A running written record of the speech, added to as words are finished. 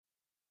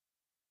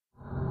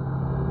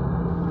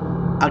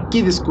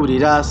Aquí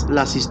descubrirás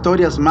las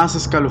historias más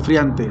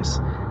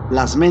escalofriantes,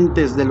 las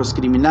mentes de los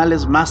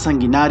criminales más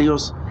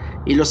sanguinarios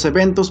y los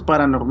eventos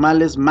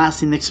paranormales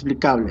más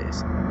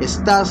inexplicables.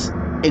 Estás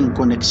en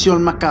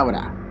Conexión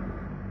Macabra.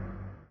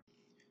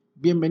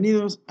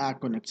 Bienvenidos a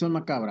Conexión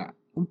Macabra,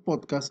 un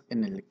podcast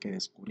en el que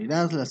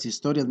descubrirás las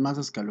historias más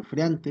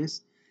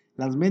escalofriantes,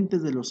 las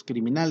mentes de los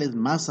criminales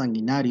más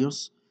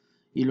sanguinarios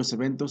y los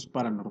eventos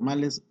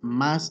paranormales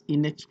más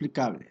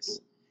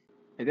inexplicables.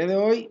 El día de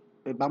hoy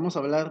vamos a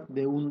hablar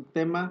de un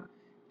tema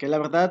que la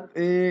verdad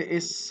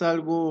es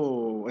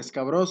algo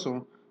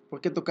escabroso,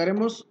 porque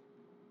tocaremos,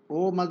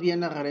 o más bien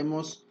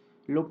narraremos,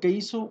 lo que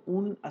hizo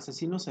un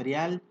asesino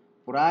serial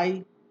por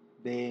ahí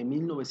de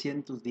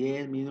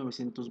 1910,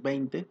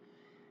 1920.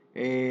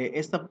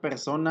 Esta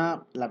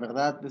persona, la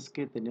verdad es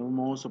que tenía un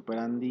modus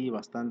operandi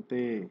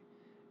bastante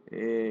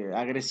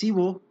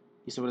agresivo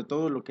y sobre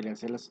todo lo que le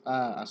hacía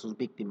a sus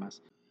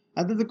víctimas.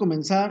 Antes de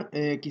comenzar,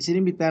 quisiera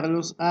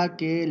invitarlos a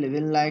que le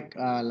den like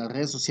a las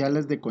redes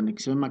sociales de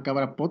Conexión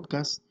Macabra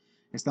Podcast.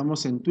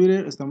 Estamos en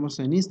Twitter, estamos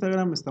en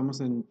Instagram,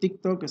 estamos en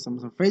TikTok,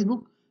 estamos en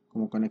Facebook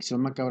como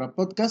Conexión Macabra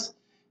Podcast.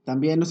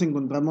 También nos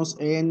encontramos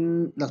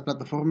en las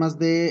plataformas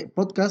de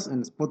podcast,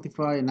 en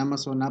Spotify, en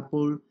Amazon,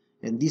 Apple,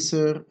 en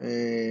Deezer,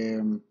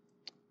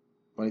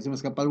 por ahí se me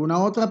escapa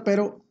alguna otra,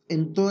 pero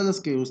en todas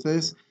las que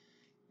ustedes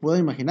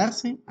puedan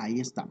imaginarse, ahí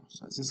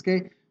estamos. Así es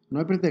que no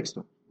hay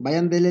pretexto.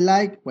 Vayan, denle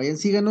like, vayan,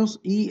 síganos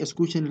y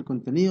escuchen el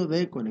contenido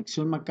de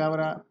Conexión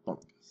Macabra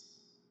Podcast.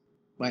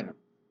 Bueno,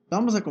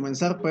 vamos a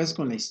comenzar pues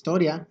con la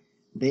historia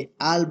de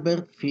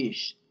Albert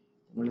Fish.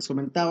 Como les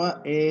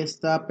comentaba,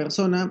 esta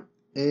persona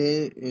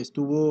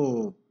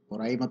estuvo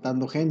por ahí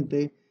matando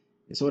gente,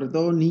 sobre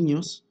todo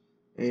niños,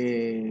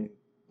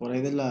 por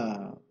ahí de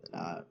la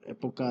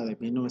época de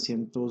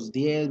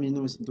 1910,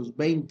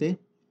 1920,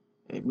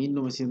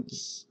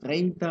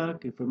 1930,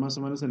 que fue más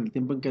o menos en el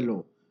tiempo en que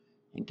lo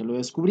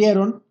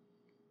descubrieron,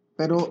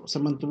 pero se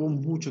mantuvo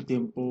mucho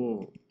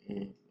tiempo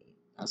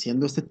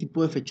haciendo este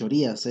tipo de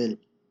fechorías él.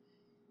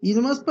 Y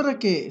nomás para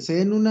que se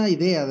den una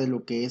idea de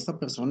lo que esta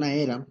persona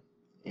era,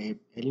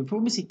 el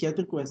informe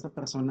psiquiátrico de esta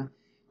persona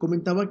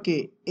comentaba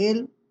que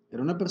él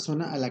era una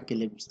persona a la que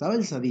le gustaba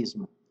el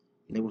sadismo,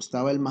 le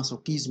gustaba el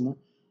masoquismo,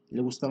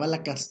 le gustaba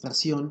la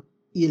castración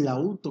y la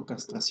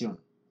autocastración.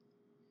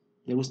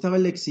 Le gustaba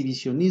el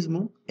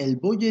exhibicionismo, el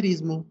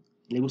voyerismo,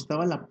 le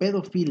gustaba la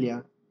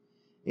pedofilia.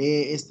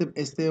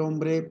 Este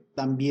hombre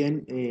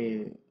también,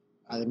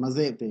 además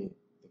de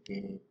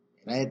que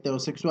era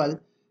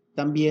heterosexual,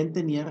 también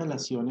tenía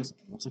relaciones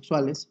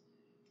homosexuales.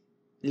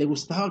 Le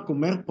gustaba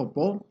comer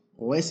popó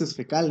o heces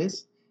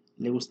fecales,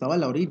 le gustaba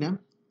la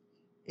orina.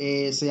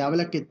 Se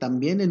habla que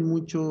también en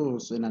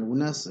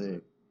algunas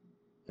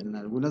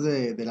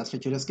de las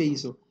fechorías que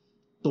hizo,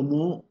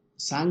 tomó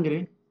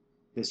sangre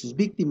de sus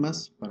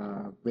víctimas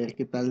para ver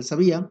qué tal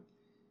sabía.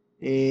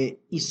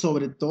 Y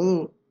sobre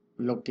todo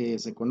lo que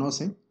se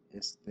conoce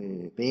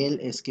de él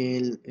es que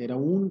él era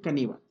un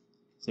caníbal,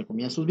 se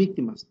comía a sus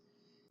víctimas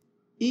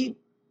y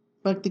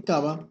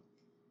practicaba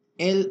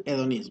el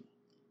hedonismo,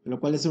 lo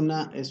cual es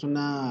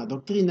una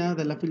doctrina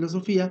de la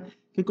filosofía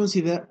que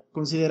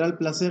considera el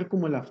placer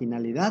como la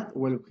finalidad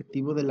o el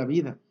objetivo de la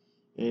vida.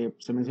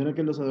 Se menciona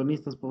que los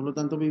hedonistas, por lo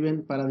tanto,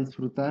 viven para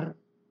disfrutar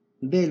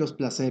de los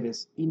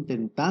placeres,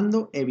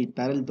 intentando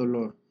evitar el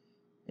dolor.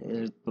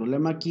 El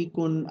problema aquí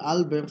con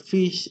Albert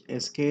Fish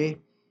es que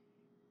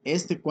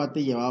este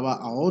cuate llevaba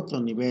a otro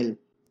nivel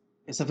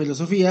esa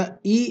filosofía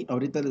y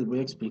ahorita les voy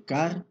a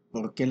explicar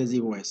por qué les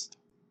digo esto.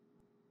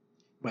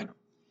 Bueno,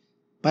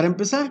 para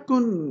empezar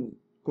con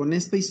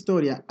esta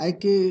historia hay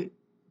que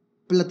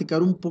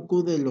platicar un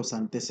poco de los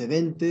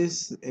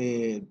antecedentes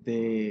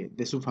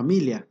de su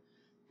familia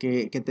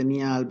que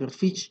tenía Albert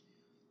Fish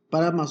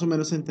para más o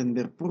menos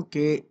entender por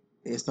qué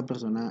esta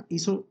persona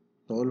hizo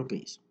todo lo que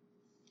hizo.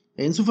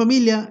 En su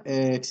familia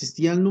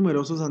existían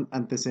numerosos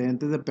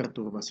antecedentes de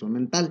perturbación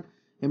mental,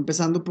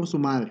 empezando por su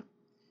madre,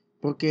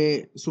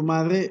 porque su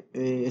madre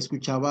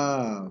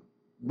escuchaba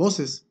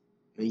voces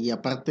y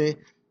aparte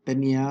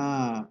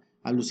tenía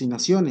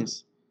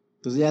alucinaciones.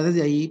 Entonces ya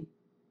desde ahí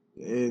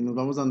nos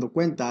vamos dando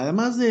cuenta.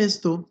 Además de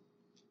esto,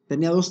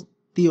 tenía dos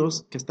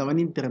tíos que estaban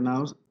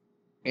internados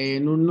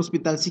en un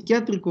hospital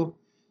psiquiátrico.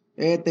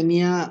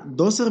 Tenía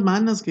dos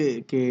hermanas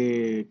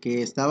que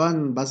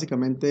estaban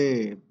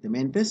básicamente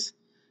dementes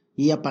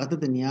y aparte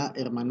tenía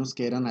hermanos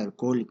que eran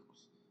alcohólicos.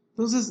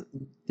 Entonces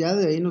ya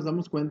de ahí nos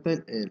damos cuenta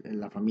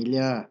la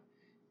familia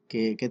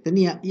que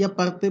tenía y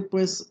aparte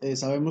pues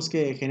sabemos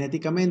que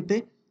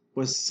genéticamente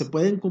pues se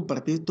pueden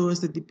compartir todo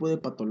este tipo de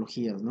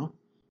patologías, ¿no?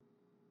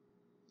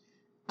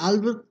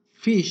 Albert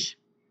Fish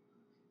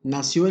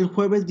nació el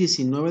jueves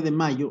 19 de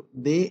mayo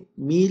de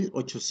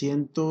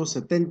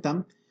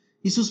 1870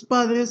 y sus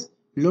padres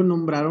lo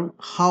nombraron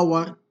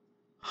Howard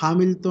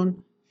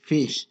Hamilton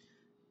Fish.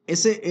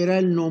 Ese era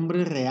el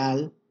nombre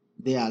real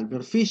de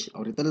Albert Fish.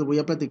 Ahorita les voy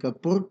a platicar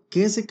por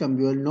qué se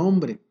cambió el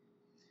nombre.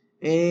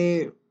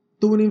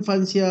 Tuvo una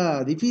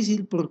infancia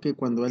difícil porque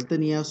cuando él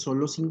tenía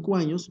solo 5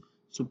 años,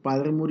 su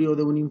padre murió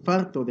de un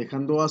infarto,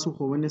 dejando a su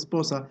joven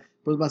esposa,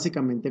 pues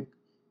básicamente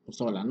pues,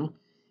 sola, ¿no?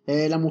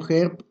 La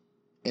mujer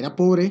era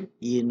pobre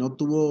y no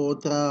tuvo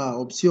otra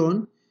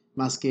opción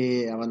más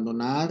que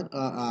abandonar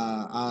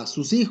a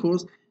sus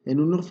hijos en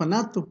un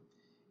orfanato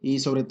y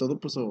sobre todo,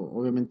 pues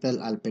obviamente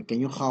al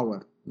pequeño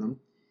Howard, ¿no?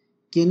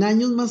 Quien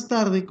años más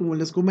tarde, como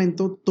les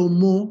comento,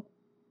 tomó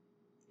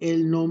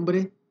el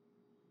nombre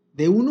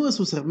de uno de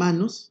sus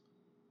hermanos,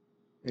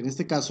 en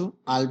este caso,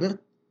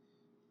 Albert.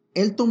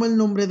 Él toma el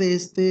nombre de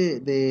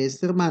este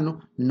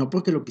hermano no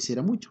porque lo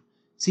quisiera mucho,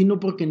 sino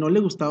porque no le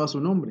gustaba su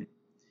nombre.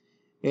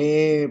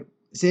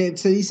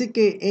 Se dice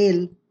que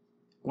él,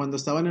 cuando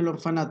estaba en el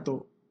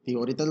orfanato, y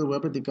ahorita les voy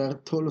a platicar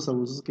todos los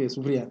abusos que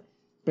sufría,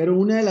 pero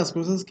una de las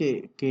cosas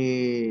que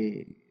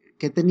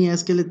tenía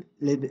es que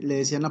le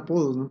decían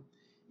apodos, ¿no?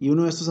 Y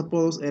uno de estos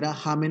apodos era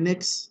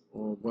Jamenex,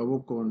 o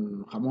huevo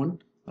con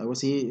jamón, algo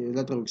así es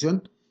la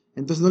traducción.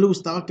 Entonces no le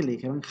gustaba que le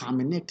dijeran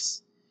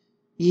Jamenex.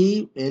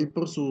 Y él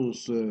por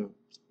sus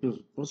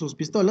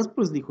pistolas,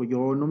 pues dijo,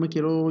 yo no me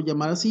quiero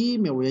llamar así,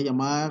 me voy a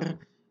llamar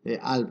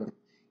Albert.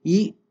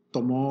 Y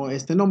tomó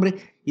este nombre.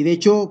 Y de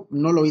hecho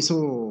no lo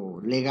hizo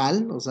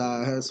legal, o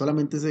sea,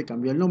 solamente se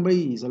cambió el nombre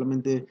y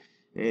solamente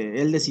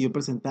él decidió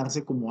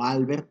presentarse como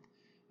Albert.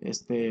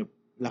 Este,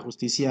 la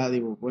justicia,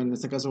 digo, bueno, en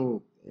este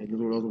caso el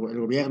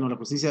gobierno, la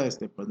justicia,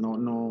 pues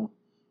no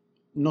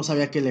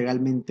sabía que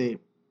legalmente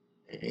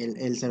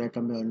él se había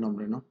cambiado el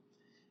nombre, ¿no?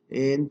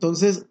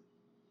 Entonces,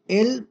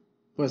 él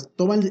pues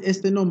toma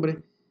este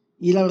nombre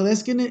y la verdad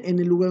es que en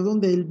el lugar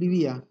donde él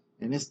vivía,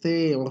 en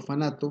este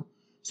orfanato,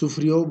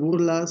 sufrió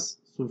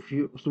burlas,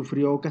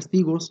 sufrió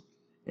castigos,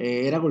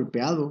 era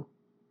golpeado.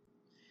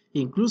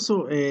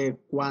 Incluso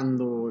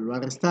cuando lo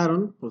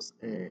arrestaron, pues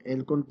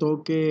él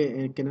contó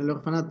que en el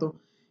orfanato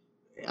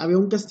había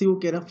un castigo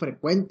que era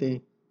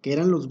frecuente, que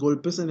eran los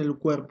golpes en el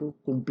cuerpo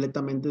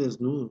completamente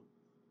desnudo.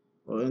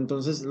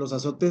 Entonces los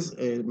azotes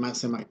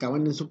se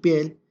marcaban en su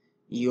piel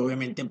y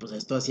obviamente pues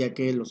esto hacía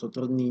que los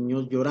otros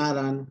niños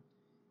lloraran,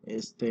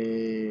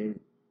 este,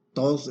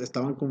 todos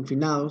estaban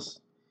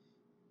confinados,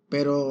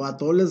 pero a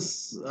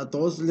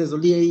todos les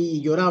dolía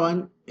y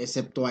lloraban,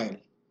 excepto a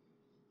él,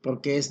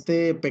 porque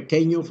este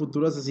pequeño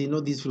futuro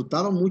asesino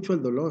disfrutaba mucho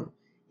el dolor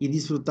y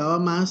disfrutaba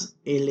más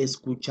el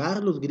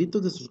escuchar los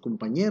gritos de sus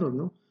compañeros,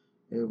 ¿no?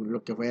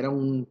 Lo que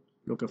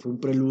fue un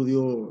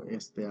preludio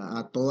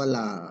a toda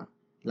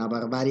la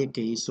barbarie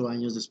que hizo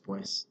años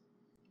después.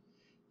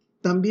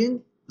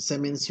 También se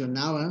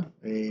mencionaba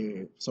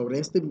sobre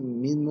este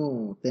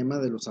mismo tema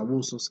de los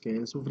abusos que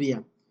él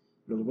sufría,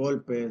 los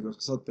golpes, los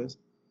azotes.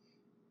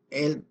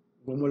 Él,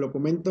 como lo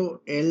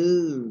comento,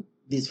 él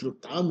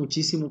disfrutaba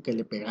muchísimo que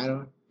le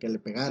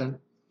pegaran,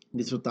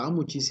 disfrutaba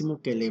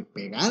muchísimo que le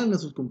pegaran a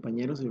sus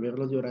compañeros y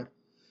verlos llorar.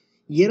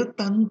 Y era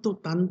tanto,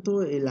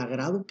 tanto el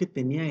agrado que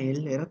tenía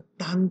él, era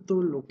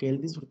tanto lo que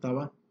él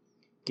disfrutaba,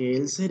 que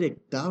él se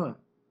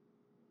erectaba.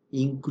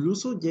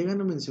 Incluso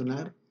llegan a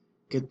mencionar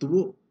que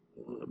tuvo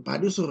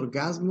varios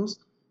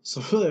orgasmos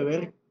solo de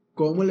ver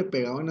cómo le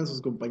pegaban a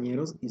sus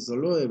compañeros y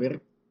solo de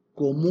ver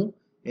cómo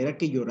era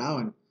que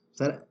lloraban. O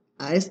sea,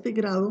 a este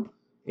grado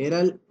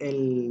era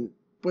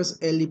pues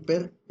el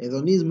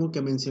hiperhedonismo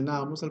que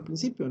mencionábamos al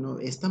principio, ¿no?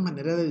 Esta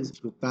manera de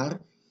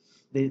disfrutar,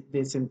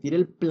 de sentir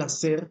el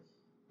placer,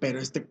 pero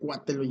este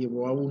cuate lo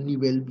llevó a un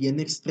nivel bien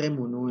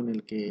extremo, ¿no? En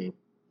el que,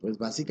 pues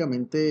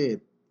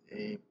básicamente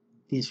eh,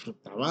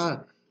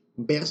 disfrutaba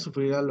ver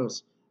sufrir a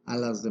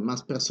las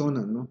demás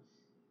personas, ¿no?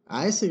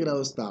 A ese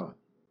grado estaba.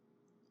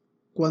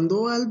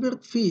 Cuando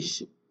Albert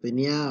Fish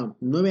tenía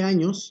 9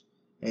 años,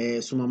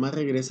 su mamá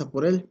regresa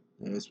por él.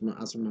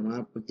 A su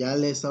mamá pues, ya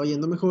le estaba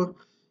yendo mejor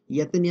y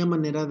ya tenía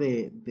manera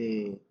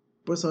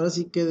pues ahora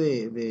sí que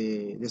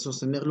de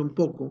sostenerlo un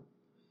poco.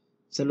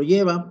 Se lo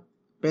lleva,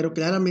 pero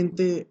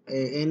claramente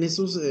en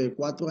esos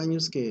 4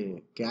 años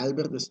que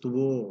Albert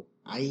estuvo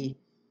ahí,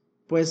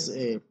 pues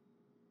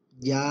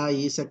ya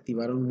ahí se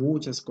activaron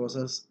muchas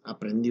cosas,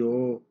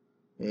 aprendió,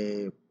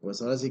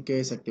 pues ahora sí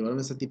que se activaron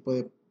este tipo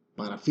de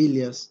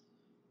parafilias,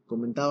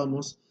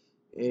 comentábamos,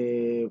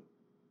 eh,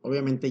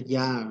 obviamente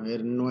ya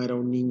él no era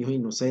un niño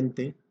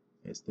inocente,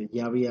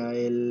 ya había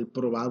él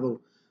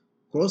probado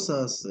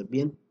cosas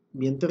bien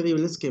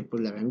terribles que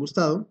pues le habían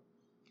gustado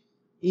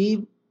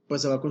y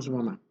pues se va con su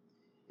mamá.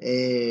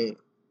 Eh,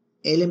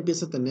 Él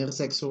empieza a tener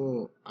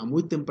sexo a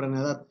muy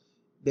temprana edad.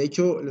 De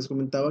hecho, les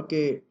comentaba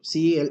que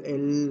sí,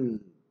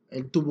 él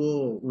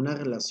tuvo una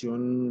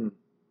relación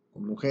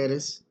con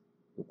mujeres,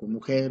 o con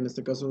mujer, en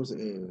este caso,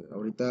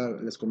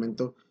 ahorita les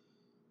comento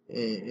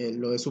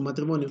lo de su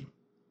matrimonio,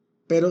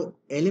 pero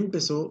él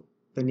empezó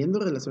teniendo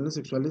relaciones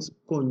sexuales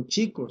con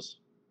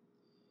chicos.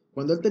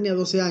 Cuando él tenía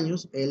 12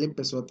 años, él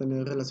empezó a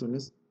tener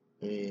relaciones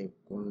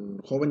con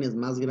jóvenes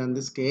más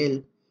grandes que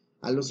él,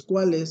 a los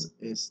cuales,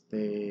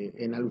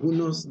 en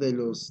algunos de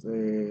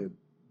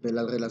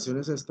las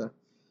relaciones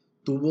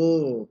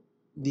tuvo,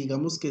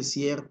 digamos que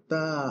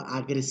cierta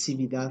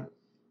agresividad,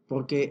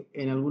 porque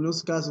en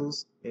algunos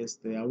casos,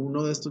 a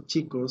uno de estos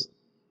chicos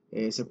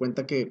se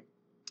cuenta que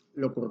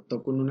lo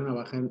cortó con una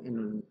navaja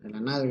en la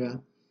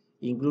nalga,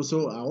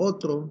 incluso a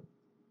otro,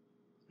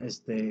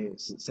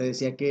 se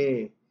decía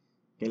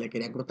que le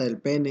quería cortar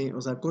el pene, o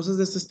sea, cosas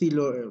de este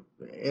estilo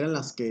eran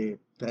las que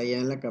traía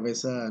en la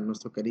cabeza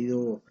nuestro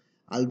querido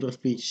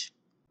Albert Fish.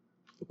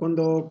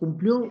 Cuando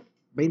cumplió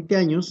 20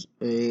 años,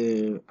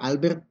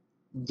 Albert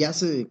ya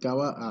se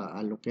dedicaba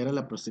a lo que era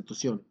la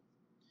prostitución.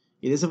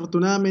 Y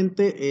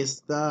desafortunadamente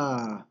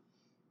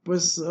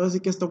pues ahora sí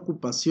que esta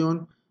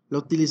ocupación la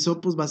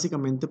utilizó pues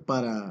básicamente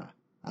para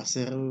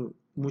hacer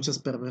muchas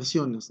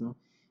perversiones, ¿no?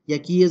 Y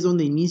aquí es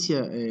donde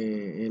inicia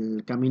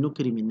el camino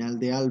criminal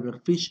de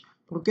Albert Fish.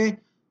 ¿Por qué?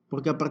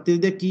 Porque a partir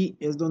de aquí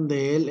es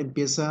donde él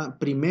empieza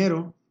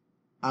primero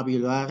a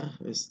violar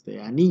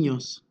a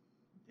niños,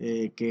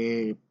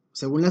 que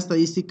según la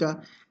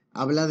estadística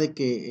habla de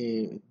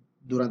que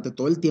durante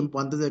todo el tiempo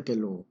antes de que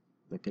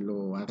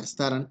lo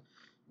arrestaran,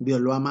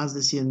 violó a más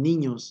de 100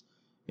 niños.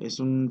 Es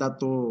un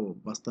dato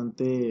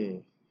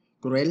bastante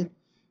cruel.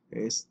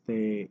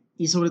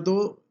 Y sobre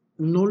todo,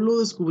 no lo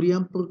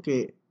descubrían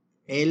porque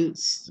él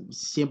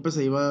siempre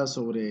se iba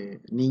sobre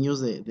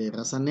niños de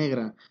raza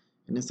negra.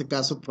 En este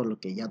caso, por lo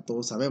que ya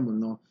todos sabemos,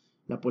 ¿no?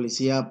 La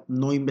policía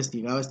no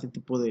investigaba este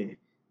tipo de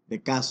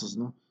casos,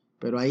 ¿no?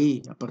 Pero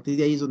ahí, a partir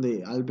de ahí es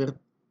donde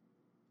Albert,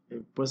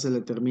 pues se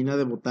le termina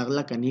de botar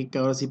la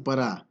canica, ahora sí,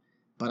 para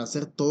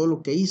hacer todo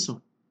lo que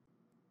hizo.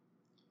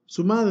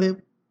 Su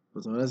madre,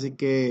 pues ahora sí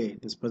que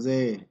después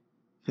de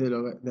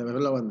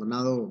haberlo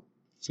abandonado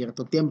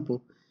cierto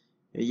tiempo,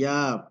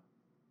 ella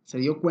se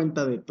dio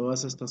cuenta de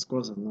todas estas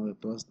cosas, ¿no? De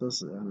todas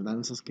estas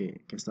andanzas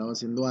que estaba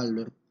haciendo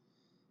Albert.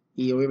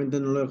 Y obviamente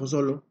no lo dejó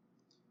solo.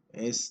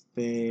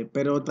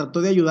 Pero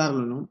trató de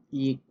ayudarlo, ¿no?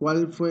 ¿Y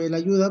cuál fue la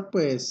ayuda?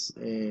 Pues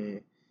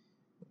en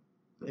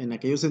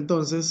aquellos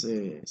entonces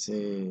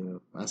se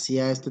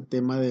hacía este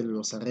tema de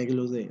los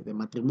arreglos de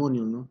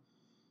matrimonio, ¿no?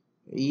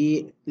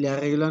 Y le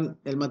arreglan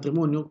el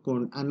matrimonio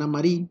con Anna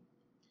Marie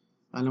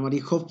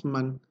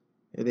Hoffman,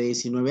 de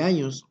 19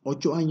 años,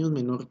 8 años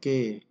menor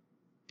que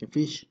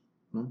Fish,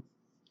 ¿no?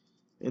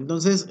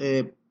 Entonces,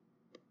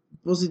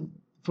 pues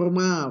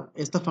forma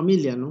esta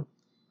familia, ¿no?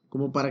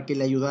 Como para que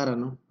le ayudara,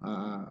 ¿no?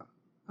 A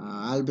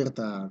Albert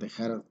a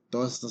dejar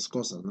todas estas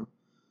cosas, ¿no?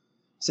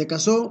 Se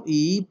casó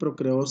y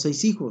procreó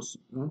 6 hijos,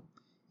 ¿no?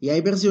 Y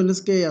hay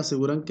versiones que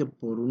aseguran que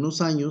por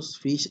unos años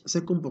Fish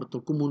se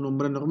comportó como un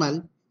hombre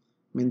normal,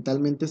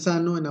 mentalmente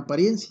sano en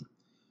apariencia.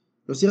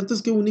 Lo cierto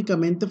es que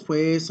únicamente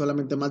fue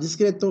solamente más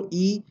discreto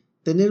y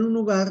tener un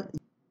hogar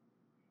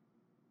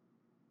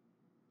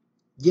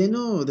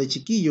lleno de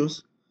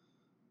chiquillos,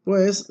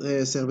 pues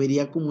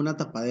serviría como una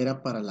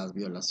tapadera para las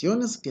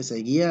violaciones que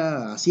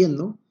seguía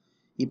haciendo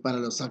y para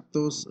los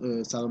actos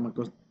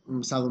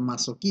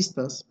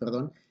sadomasoquistas,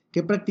 perdón,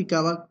 que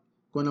practicaba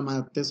con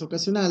amantes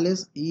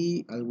ocasionales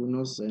y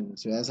algunos en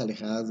ciudades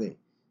alejadas de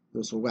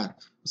su hogar.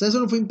 O sea, eso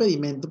no fue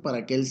impedimento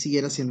para que él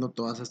siguiera haciendo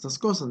todas estas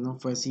cosas, ¿no?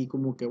 Fue así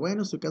como que,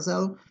 bueno, estoy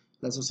casado,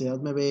 la sociedad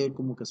me ve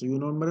como que soy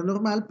un hombre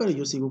normal, pero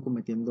yo sigo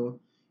cometiendo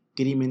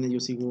crímenes, yo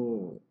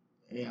sigo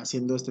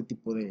haciendo este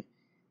tipo de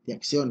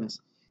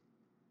acciones.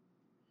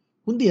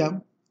 Un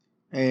día,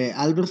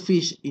 Albert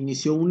Fish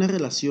inició una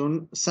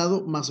relación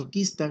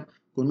sadomasoquista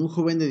con un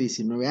joven de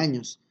 19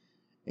 años.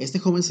 Este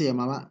joven se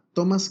llamaba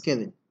Thomas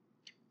Kedden.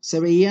 Se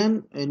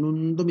veían en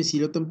un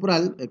domicilio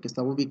temporal que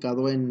estaba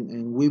ubicado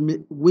en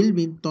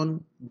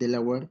Wilmington,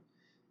 Delaware.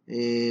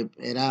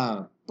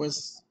 Era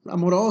pues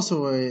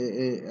amoroso,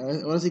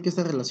 ahora sí que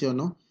esta relación,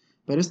 ¿no?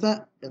 Pero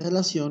esta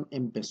relación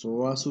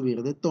empezó a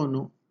subir de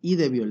tono y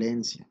de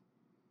violencia.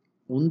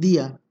 Un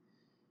día,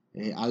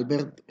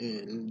 Albert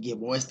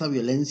llevó esta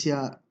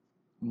violencia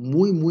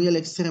muy, muy al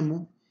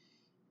extremo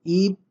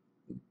y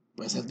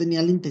pues él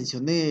tenía la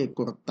intención de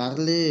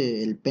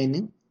cortarle el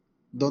pene,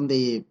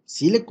 donde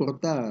sí le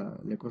corta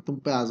un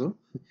pedazo,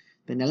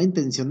 tenía la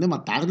intención de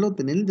matarlo,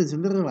 tenía la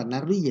intención de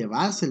rebanarlo y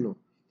llevárselo,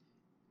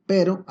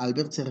 pero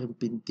Albert se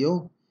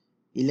arrepintió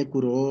y le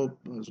curó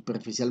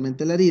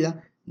superficialmente la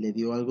herida, le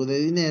dio algo de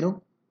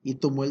dinero y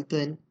tomó el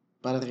tren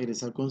para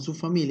regresar con su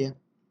familia.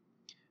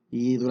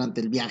 Y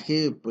durante el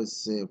viaje,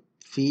 pues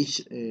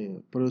Fish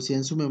producía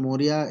en su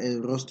memoria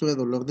el rostro de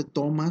dolor de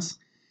Thomas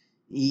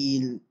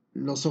y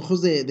los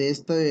ojos de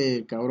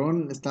este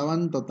cabrón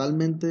estaban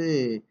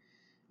totalmente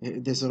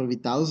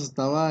desorbitados.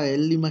 Estaba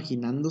él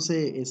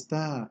imaginándose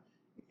esta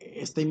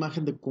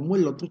imagen de cómo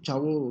el otro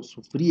chavo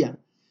sufría.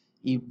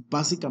 Y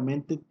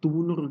básicamente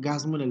tuvo un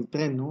orgasmo en el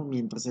tren, ¿no?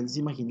 Mientras él se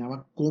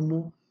imaginaba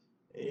cómo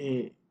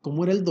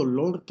era el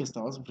dolor que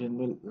estaba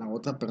sufriendo la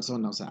otra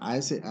persona. O sea,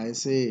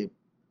 sí,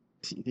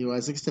 digo, a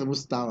ese extremo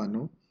estaba,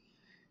 ¿no?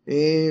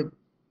 Eh,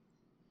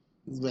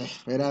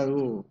 Era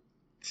algo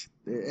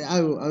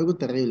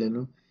terrible,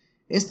 ¿no?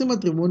 Este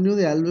matrimonio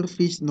de Albert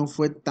Fish no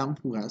fue tan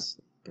fugaz.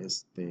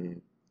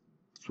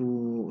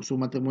 Su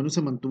matrimonio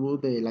se mantuvo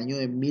del año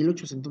de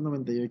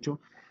 1898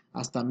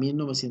 hasta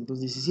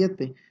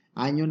 1917,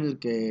 año en el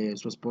que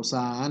su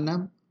esposa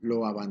Ana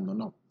lo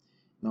abandonó,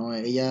 ¿no?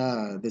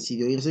 Ella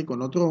decidió irse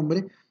con otro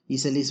hombre y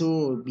se le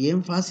hizo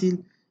bien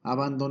fácil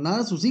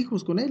abandonar a sus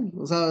hijos con él.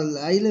 O sea,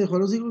 ahí le dejó a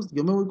los hijos,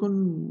 yo me voy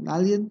con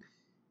alguien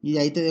y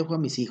ahí te dejo a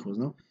mis hijos,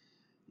 ¿no?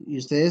 Y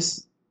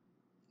ustedes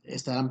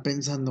estarán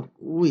pensando,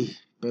 uy,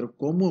 pero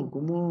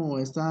 ¿cómo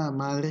esta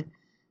madre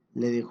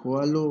le dejó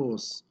a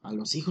los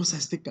hijos a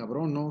este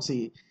cabrón, ¿no?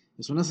 Sí,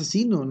 es un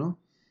asesino, ¿no?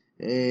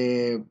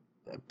 Eh,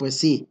 pues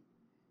sí,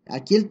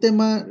 aquí el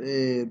tema,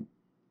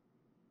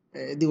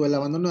 digo, el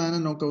abandono de Ana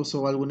no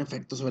causó algún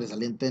efecto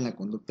sobresaliente en la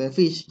conducta de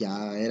Fish,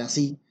 ya era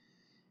así.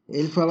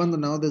 Él fue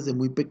abandonado desde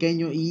muy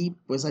pequeño y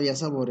pues había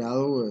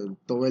saboreado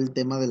todo el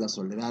tema de la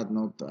soledad,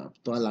 ¿no?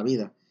 Toda la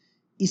vida.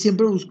 Y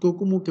siempre buscó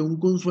como que un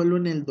consuelo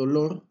en el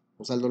dolor,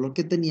 o sea, el dolor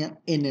que tenía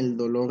en el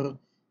dolor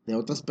de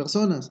otras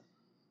personas.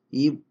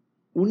 Y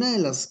una de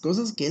las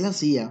cosas que él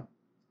hacía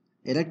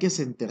era que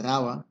se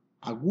enterraba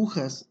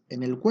agujas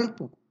en el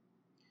cuerpo.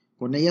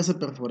 Con ellas se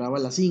perforaba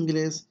las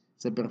ingles,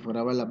 se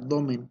perforaba el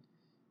abdomen.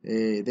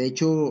 De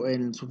hecho,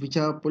 en su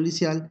ficha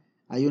policial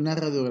hay una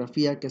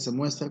radiografía que se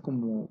muestra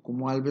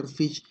como Albert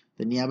Fish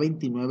tenía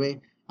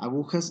 29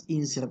 agujas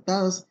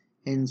insertadas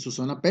en su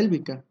zona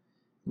pélvica,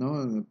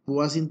 ¿no?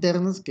 Púas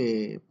internas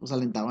que pues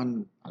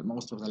alentaban al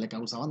monstruo, o sea, le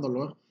causaban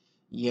dolor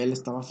y él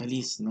estaba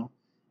feliz, ¿no?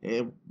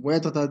 Voy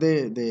a tratar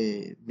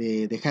de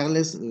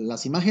dejarles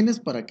las imágenes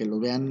para que lo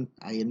vean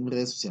ahí en mis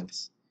redes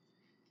sociales.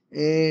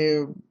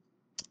 Eh,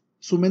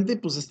 Su mente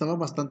pues estaba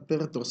bastante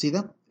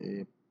retorcida,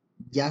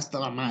 ya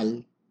estaba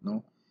mal,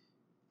 ¿no?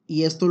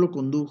 Y esto lo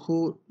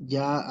condujo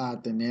ya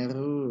a tener,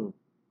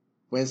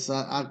 pues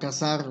a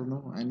cazar,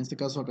 ¿no? En este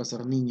caso a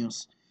cazar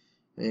niños.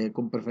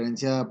 Con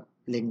preferencia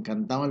le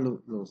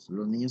encantaban los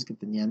niños que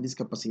tenían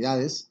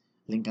discapacidades,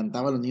 le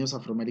encantaban los niños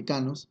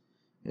afroamericanos,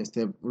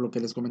 lo que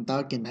les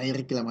comentaba que nadie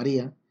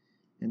reclamaría.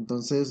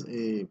 Entonces,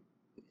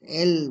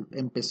 él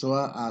empezó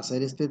a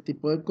hacer este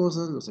tipo de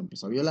cosas, los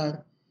empezó a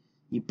violar,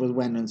 y pues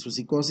bueno, en su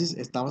psicosis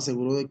estaba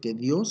seguro de que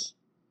Dios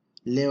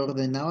le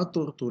ordenaba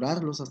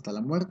torturarlos hasta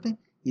la muerte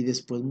y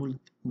después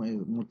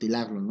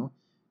mutilarlos, ¿no?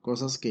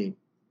 Cosas que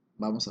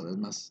vamos a ver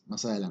más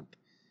adelante.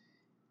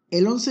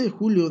 El 11 de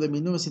julio de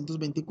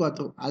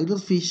 1924,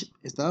 Albert Fish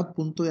estaba a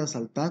punto de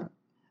asaltar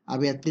a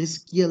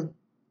Beatrice Kiel,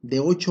 de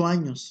 8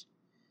 años,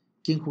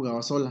 quien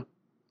jugaba sola.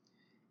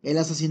 El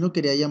asesino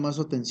quería llamar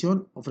su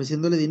atención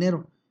ofreciéndole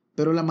dinero,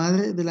 pero la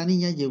madre de la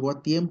niña llegó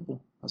a tiempo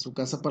a su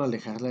casa para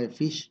alejarla de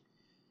Fish.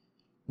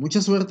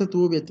 Mucha suerte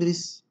tuvo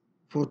Beatriz,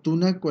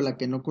 fortuna con la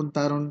que no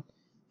contaron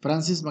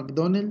Francis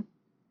McDonnell,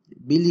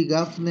 Billy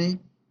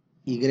Gaffney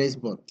y Grace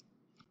Bott.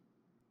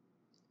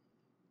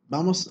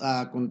 Vamos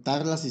a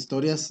contar las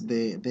historias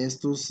de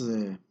estos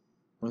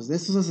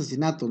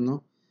asesinatos,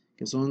 ¿no?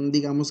 Que son,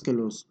 digamos que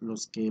los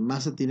que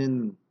más se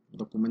tienen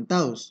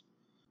documentados.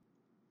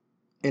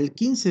 El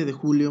 15 de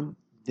julio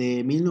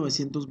de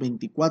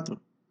 1924,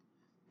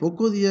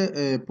 pocos días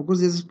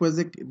después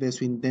de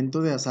su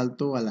intento de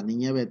asalto a la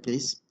niña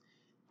Beatriz,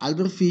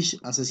 Albert Fish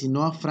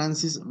asesinó a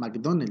Francis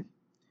McDonnell,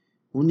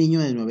 un niño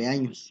de 9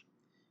 años.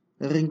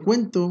 El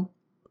reencuentro,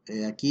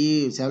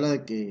 aquí se habla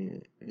de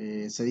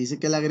que se dice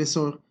que el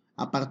agresor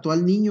apartó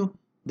al niño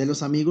de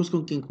los amigos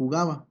con quien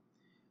jugaba,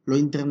 lo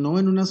internó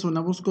en una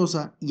zona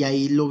boscosa y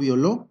ahí lo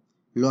violó,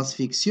 lo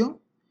asfixió,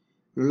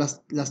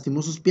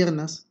 lastimó sus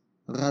piernas,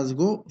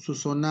 rasgó su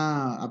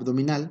zona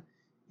abdominal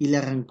y le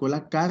arrancó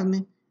la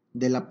carne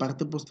de la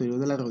parte posterior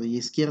de la rodilla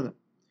izquierda.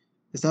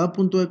 Estaba a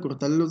punto de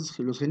cortarle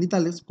los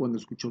genitales cuando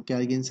escuchó que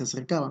alguien se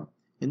acercaba.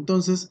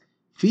 Entonces,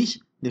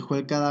 Fish dejó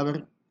el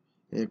cadáver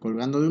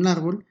colgando de un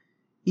árbol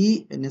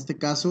y en este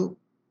caso,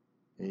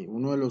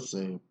 uno de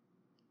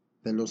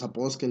los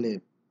apodos que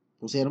le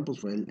pusieron pues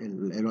fue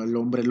el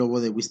hombre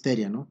lobo de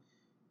Wisteria, ¿no?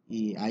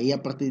 Y ahí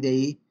a partir de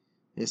ahí,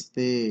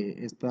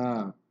 este,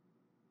 esta,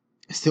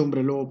 este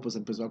hombre lobo pues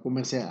empezó a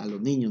comerse a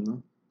los niños,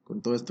 ¿no?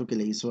 Con todo esto que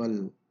le hizo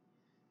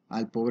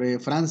al pobre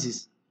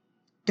Francis.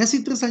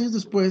 Casi 3 años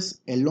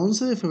después, el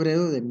 11 de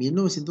febrero de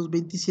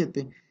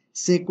 1927,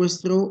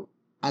 secuestró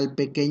al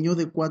pequeño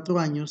de 4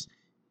 años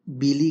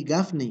Billy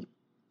Gaffney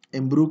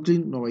en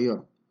Brooklyn, Nueva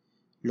York.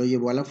 Lo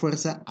llevó a la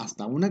fuerza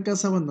hasta una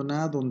casa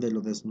abandonada donde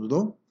lo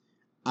desnudó,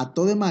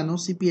 ató de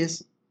manos y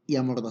pies y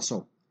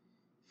amordazó.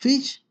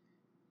 Fish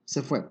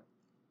se fue.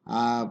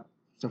 A,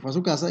 Se fue a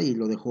su casa y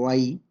lo dejó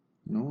ahí,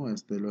 ¿no?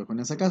 Lo dejó en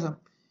esa casa.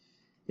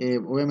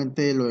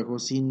 Obviamente lo dejó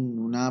sin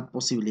una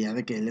posibilidad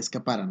de que él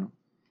escapara, ¿no?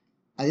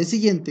 Al día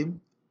siguiente,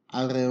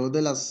 alrededor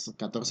de las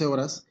 14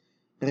 horas,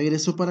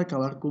 regresó para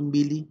acabar con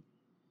Billy.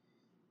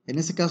 En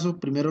este caso,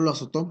 primero lo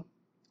azotó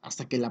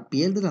hasta que la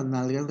piel de las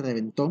nalgas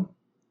reventó.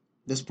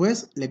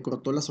 Después le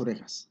cortó las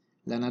orejas,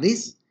 la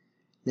nariz,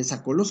 le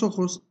sacó los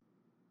ojos,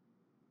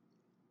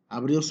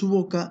 abrió su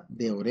boca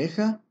de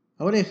oreja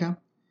a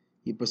oreja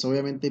y pues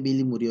obviamente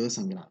Billy murió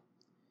desangrado.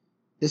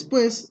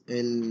 Después,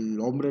 el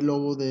hombre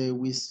lobo de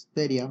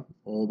Wisteria,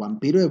 o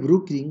vampiro de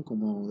Brooklyn,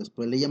 como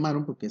después le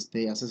llamaron, porque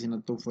este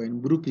asesinato fue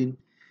en Brooklyn,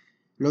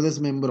 lo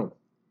desmembró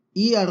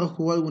y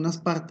arrojó algunas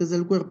partes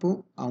del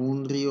cuerpo a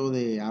un río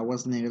de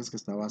aguas negras que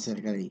estaba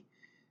cerca de ahí.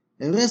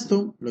 El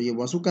resto lo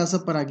llevó a su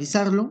casa para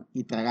guisarlo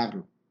y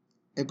tragarlo.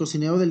 El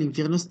cocinero del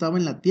infierno estaba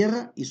en la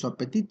tierra y su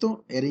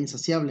apetito era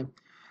insaciable.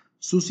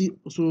 Sus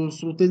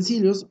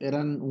utensilios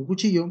eran un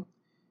cuchillo,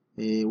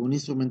 un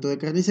instrumento de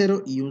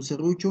carnicero y un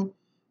serrucho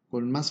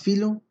con más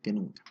filo que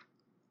nunca.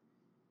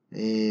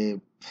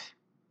 Eh,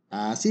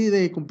 Así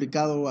de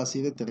complicado,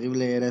 así de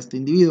terrible era este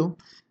individuo.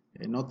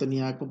 no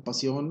tenía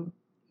compasión.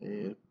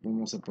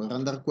 Como se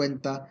podrán dar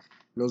cuenta,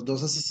 los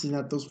dos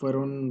asesinatos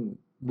fueron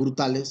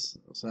brutales.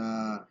 O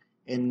sea,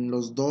 en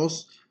los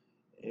dos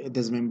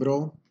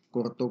desmembró,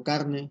 cortó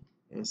carne.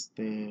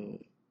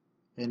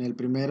 En el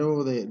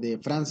primero de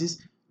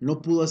Francis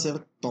no pudo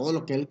hacer todo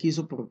lo que él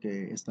quiso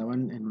porque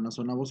estaban en una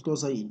zona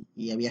boscosa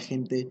y había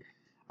gente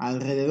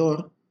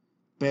alrededor.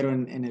 Pero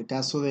en el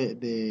caso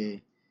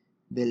del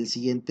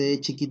siguiente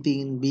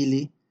chiquitín,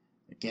 Billy,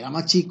 que era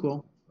más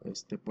chico,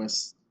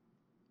 pues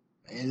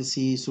él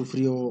sí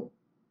sufrió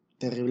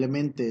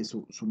terriblemente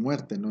su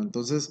muerte, ¿no?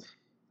 Entonces,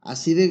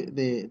 así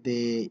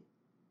de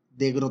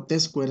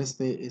grotesco era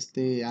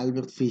este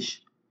Albert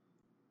Fish.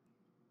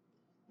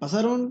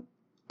 Pasaron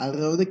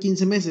alrededor de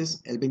 15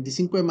 meses. El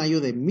 25 de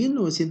mayo de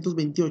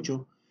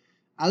 1928,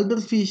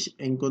 Albert Fish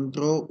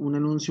encontró un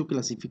anuncio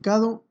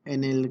clasificado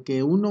en el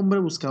que un hombre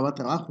buscaba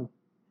trabajo.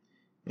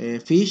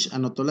 Fish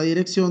anotó la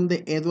dirección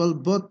de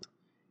Edward Bott,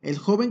 el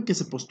joven que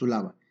se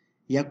postulaba,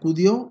 y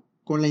acudió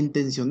con la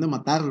intención de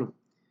matarlo.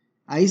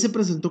 Ahí se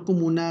presentó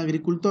como un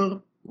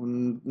agricultor,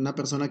 una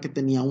persona que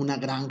tenía una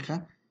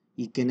granja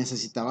y que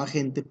necesitaba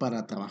gente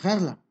para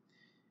trabajarla.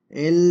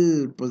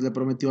 Él pues le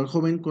prometió al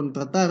joven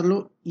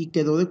contratarlo y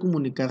quedó de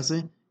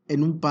comunicarse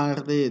en un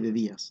par de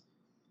días.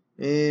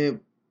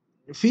 Eh,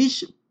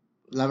 Fish,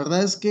 la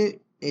verdad es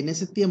que en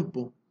ese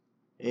tiempo,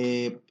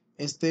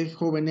 este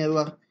joven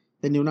Edward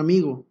tenía un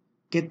amigo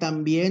que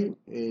también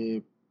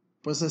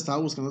pues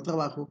estaba buscando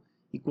trabajo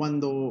y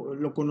cuando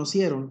lo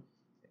conocieron,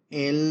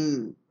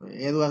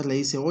 Edward le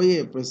dice,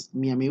 oye, pues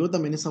mi amigo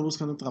también está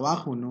buscando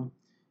trabajo, ¿no?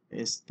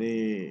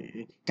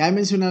 Cabe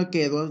mencionar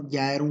que Edward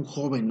ya era un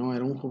joven, ¿no?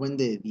 Era un joven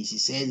de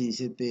 16,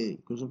 17,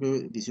 incluso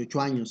que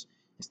 18 años.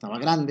 Estaba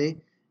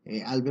grande.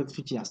 Albert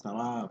Fish ya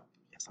estaba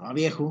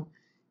viejo.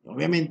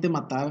 Obviamente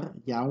matar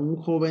ya a un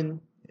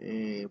joven,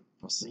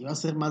 pues iba a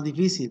ser más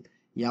difícil.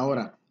 Y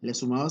ahora, le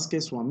sumabas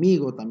que su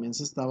amigo también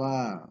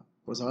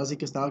pues ahora sí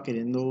que estaba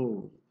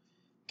queriendo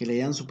que le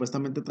dieran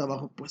supuestamente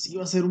trabajo, pues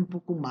iba a ser un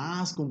poco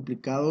más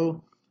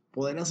complicado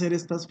poder hacer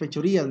estas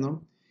fechorías,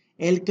 ¿no?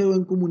 Él quedó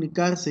en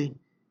comunicarse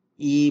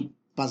y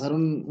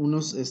pasaron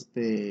unos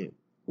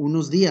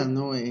días,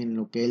 ¿no? En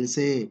lo que él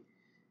se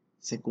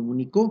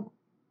comunicó.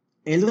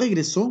 Él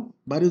regresó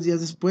varios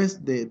días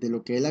después de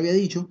lo que él había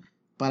dicho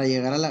para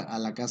llegar a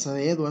la casa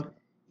de Edward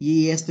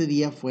y este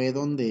día fue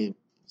donde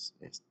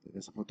pues,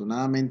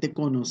 desafortunadamente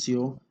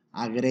conoció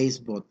a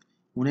Grace Bott,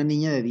 una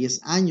niña de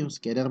 10 años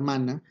que era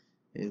hermana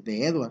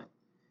de Edward.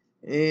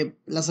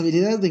 Las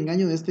habilidades de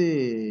engaño de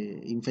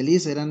este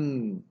infeliz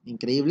eran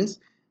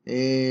increíbles.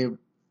 Eh,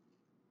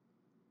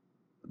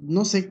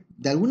 no sé,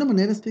 de alguna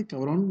manera este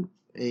cabrón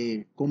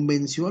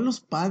convenció a los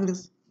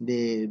padres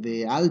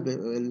de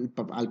Albert,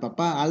 al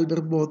papá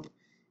Albert Bott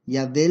y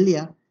a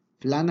Delia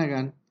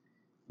Flanagan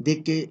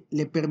de que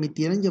le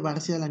permitieran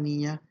llevarse a la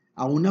niña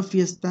a una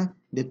fiesta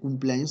de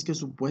cumpleaños que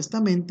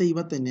supuestamente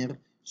iba a tener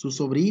su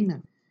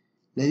sobrina.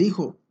 Le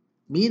dijo,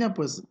 mira,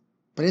 pues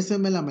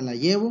préstemela, me la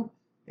llevo,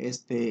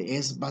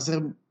 va a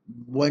ser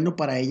bueno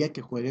para ella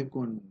que juegue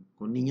con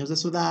niños de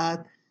su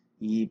edad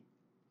y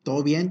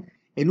todo bien.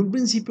 En un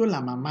principio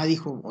la mamá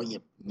dijo,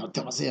 oye, no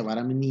te vas a llevar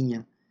a mi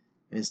niña,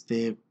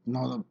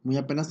 no, muy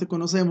apenas te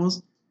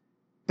conocemos,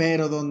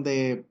 pero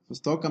donde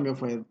pues todo cambió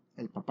fue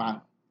el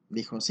papá.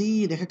 Dijo,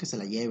 sí, deja que se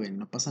la lleven,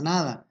 no pasa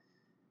nada.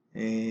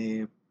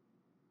 Eh,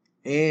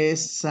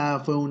 Esa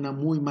fue una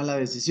muy mala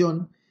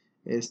decisión.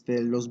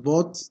 Los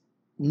bots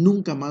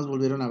nunca más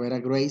volvieron a ver a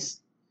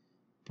Grace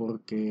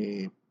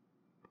porque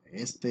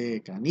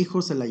este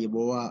canijo se la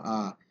llevó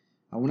a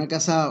una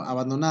casa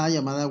abandonada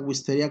llamada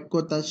Wisteria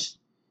Cottage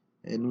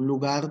en un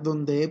lugar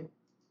donde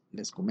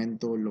les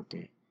comento lo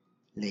que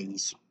le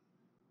hizo.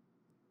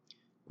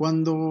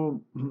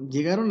 Cuando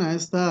llegaron a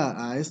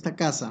esta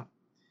casa,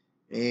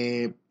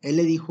 él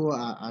le dijo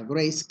a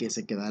Grace que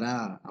se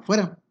quedara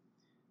afuera,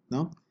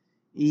 ¿no?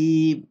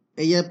 Y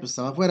ella pues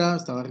estaba afuera,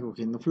 estaba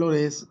recogiendo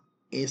flores.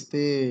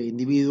 Este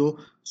individuo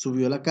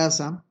subió a la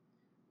casa,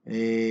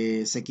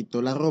 se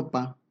quitó la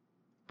ropa.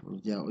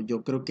 Pues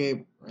yo creo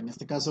que en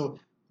este caso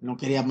no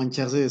quería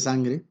mancharse de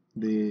sangre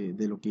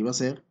de lo que iba a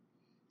hacer.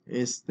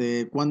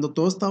 Cuando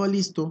todo estaba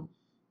listo,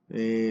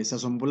 se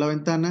asomó por la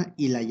ventana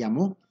y la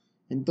llamó.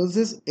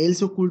 Entonces él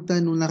se oculta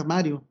en un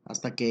armario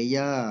hasta que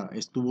ella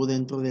estuvo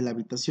dentro de la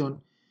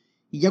habitación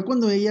y ya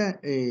cuando ella,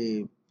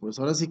 pues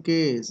ahora sí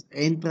que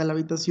entra a la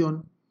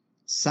habitación,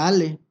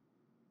 sale,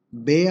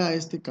 ve a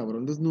este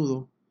cabrón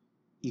desnudo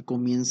y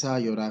comienza a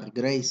llorar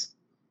Grace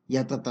y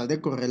a tratar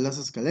de correr las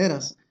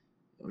escaleras.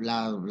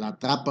 La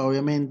atrapa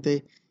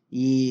obviamente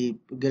y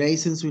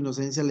Grace en su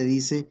inocencia le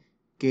dice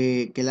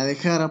que la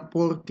dejara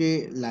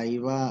porque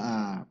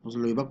pues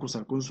lo iba a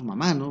acusar con su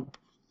mamá, ¿no?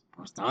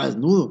 Pues estaba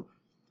desnudo.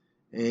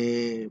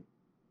 Eh,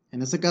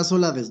 en este caso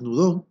la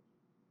desnudó.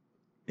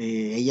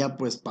 Ella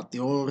pues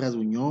pateó,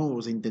 rasguñó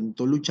o se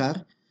intentó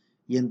luchar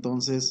y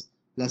entonces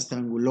la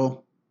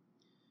estranguló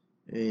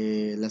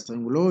y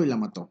la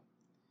mató.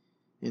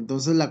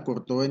 Entonces la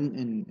cortó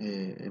en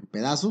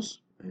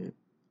pedazos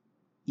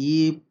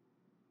y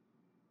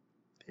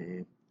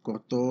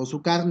cortó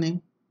su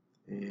carne,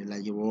 la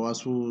llevó a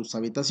sus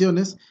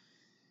habitaciones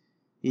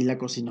y la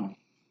cocinó.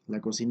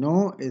 La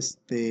cocinó,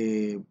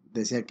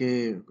 decía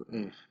que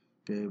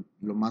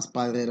lo más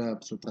padre era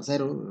su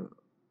trasero,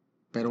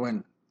 pero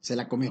bueno, se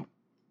la comió,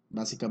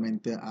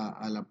 básicamente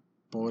a la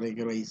pobre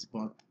Grace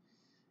Bot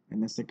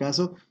en este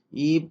caso.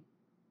 Y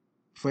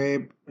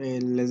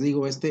les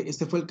digo,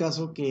 este fue el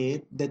caso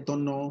que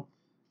detonó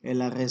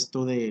el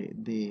arresto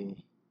de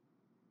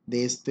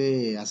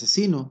este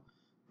asesino,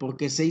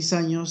 porque 6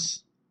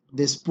 años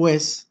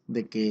después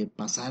de que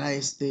pasara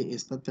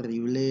esta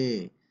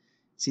terrible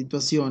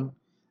situación,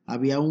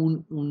 había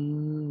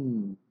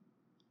un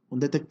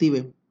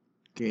detective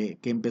que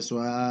empezó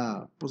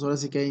pues ahora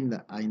sí que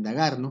a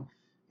indagar, ¿no?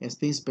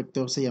 Este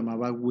inspector se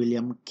llamaba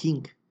William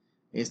King.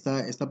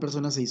 Esta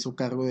persona se hizo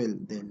cargo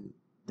de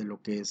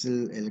lo que es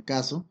el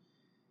caso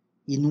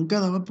y nunca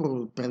daba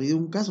por perdido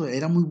un caso,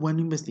 era muy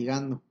bueno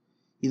investigando.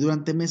 Y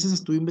durante meses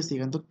estuve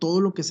investigando todo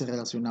lo que se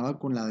relacionaba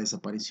con la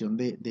desaparición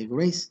de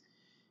Grace.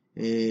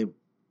 Eh,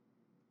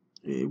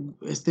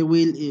 este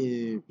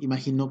Will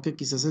imaginó que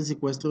quizás el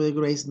secuestro de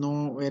Grace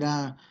no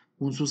era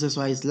un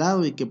suceso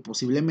aislado y que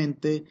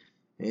posiblemente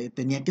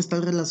tenía que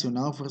estar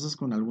relacionado a fuerzas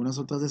con algunas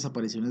otras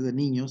desapariciones de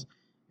niños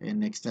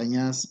en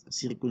extrañas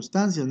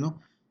circunstancias, ¿no?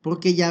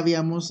 Porque ya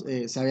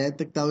se había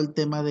detectado el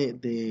tema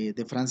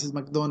de Frances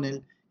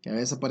McDonnell, que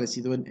había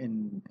desaparecido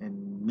en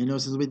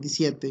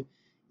 1927,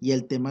 y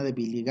el tema de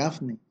Billy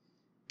Gaffney,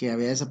 que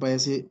había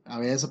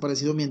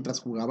desaparecido mientras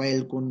jugaba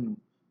él con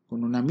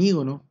un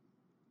amigo, ¿no?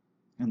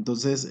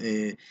 Entonces,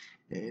 de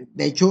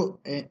hecho,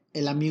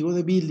 el amigo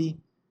de Billy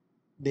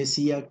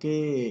decía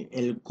que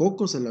el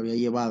coco se lo había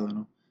llevado,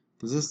 ¿no?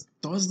 Entonces,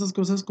 todas estas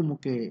cosas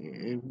como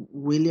que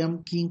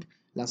William King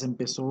las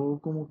empezó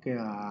como que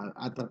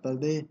a tratar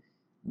de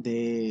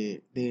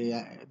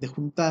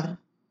juntar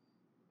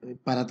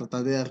para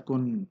tratar de dar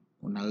con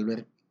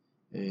Albert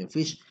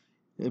Fish.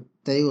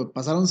 Te digo,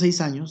 pasaron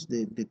 6 años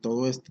de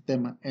todo este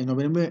tema. En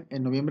noviembre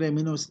de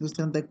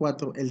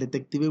 1934, el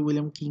detective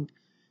William King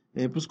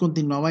pues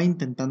continuaba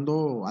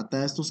intentando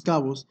atar estos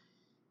cabos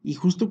y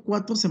justo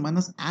 4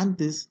 semanas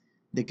antes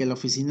de que la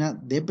oficina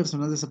de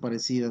personas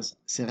desaparecidas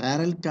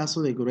cerrara el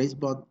caso de Grace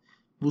Budd,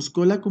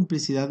 buscó la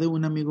complicidad de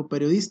un amigo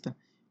periodista,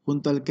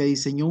 junto al que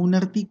diseñó un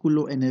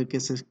artículo en el que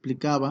se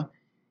explicaba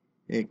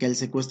que el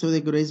secuestro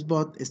de Grace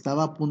Budd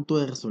estaba a punto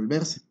de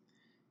resolverse.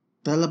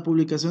 Tras la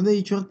publicación de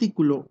dicho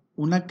artículo,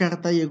 una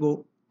carta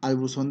llegó al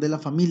buzón de la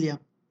familia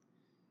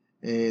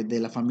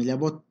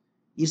Budd,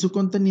 y su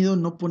contenido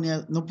no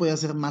podía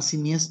ser más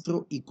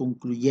siniestro y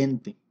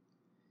concluyente.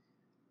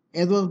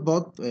 Edward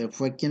Budd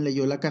fue quien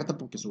leyó la carta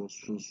porque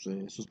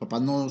sus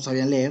papás no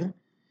sabían leer.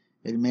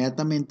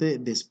 Inmediatamente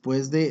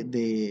después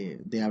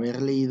de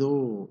haber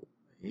leído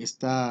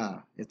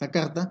esta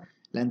carta,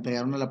 la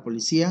entregaron a la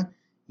policía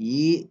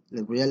y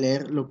les voy a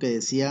leer lo que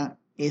decía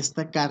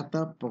esta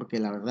carta porque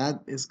la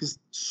verdad es que es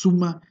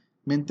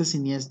sumamente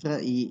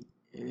siniestra y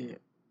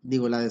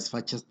digo, la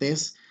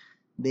desfachatez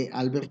de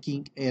Albert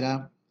King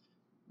era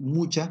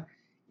mucha.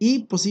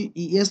 Y, pues,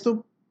 y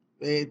esto,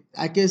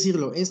 hay que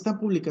decirlo, esta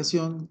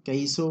publicación que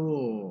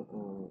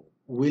hizo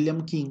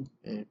William King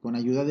con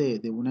ayuda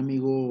de un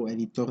amigo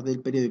editor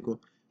del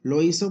periódico,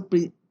 lo hizo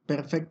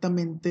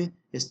perfectamente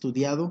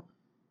estudiado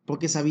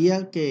porque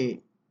sabía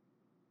que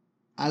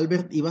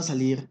Albert iba a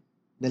salir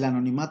del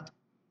anonimato.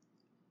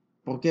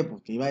 ¿Por qué?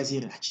 Porque iba a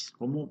decir,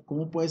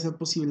 ¿cómo puede ser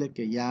posible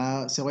que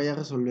ya se vaya a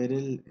resolver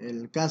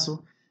el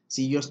caso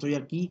si yo estoy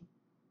aquí?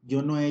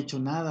 Yo no he hecho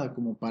nada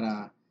como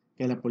para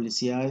que la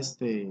policía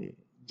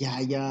ya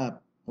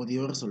haya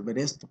podido resolver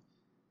esto.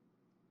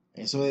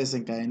 Eso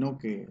desencadenó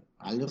que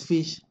Albert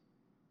Fish,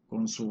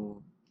 con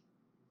su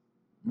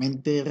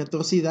mente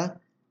retorcida,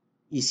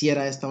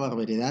 hiciera esta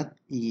barbaridad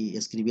y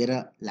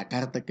escribiera la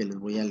carta que les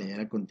voy a leer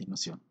a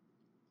continuación.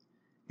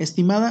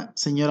 Estimada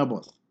señora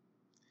Bott,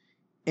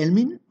 en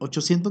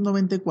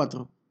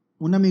 1894,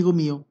 un amigo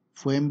mío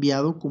fue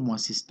enviado como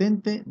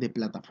asistente de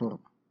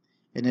plataforma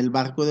en el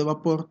barco de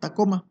vapor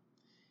Tacoma.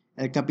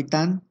 El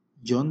capitán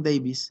John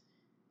Davis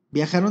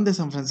viajaron de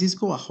San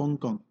Francisco a Hong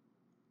Kong.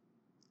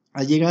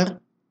 Al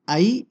llegar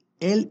ahí,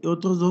 él y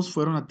otros dos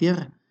fueron a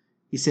tierra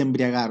y se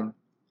embriagaron.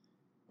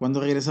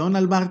 Cuando regresaron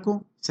al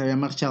barco, se había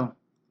marchado.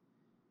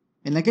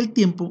 En aquel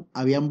tiempo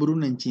había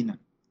hambruna en China.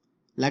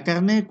 La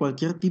carne de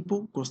cualquier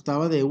tipo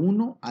costaba de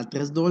 $1 a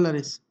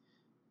 $3,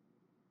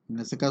 en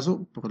este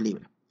caso por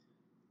libra.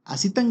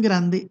 Así tan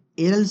grande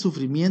era el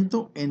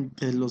sufrimiento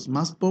entre los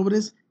más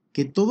pobres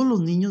que todos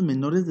los niños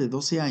menores de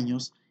 12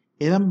 años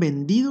eran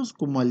vendidos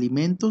como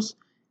alimentos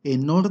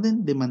en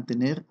orden de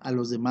mantener a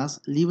los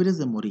demás libres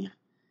de morir.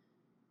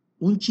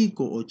 Un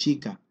chico o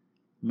chica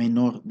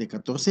menor de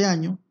 14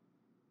 años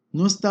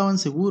no estaban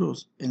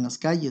seguros en las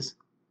calles.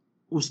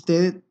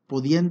 Usted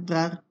podía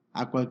entrar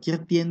a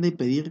cualquier tienda y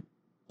pedir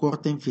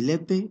corte en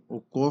filete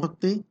o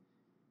corte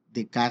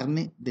de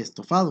carne de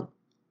estofado.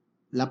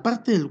 La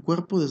parte del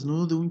cuerpo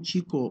desnudo de un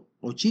chico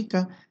o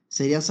chica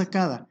sería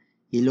sacada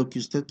y lo que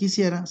usted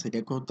quisiera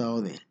sería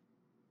cortado de él.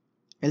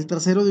 El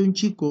trasero de un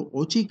chico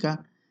o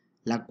chica,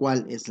 la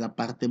cual es la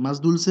parte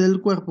más dulce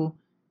del cuerpo,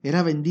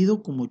 era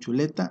vendido como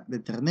chuleta de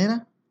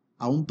ternera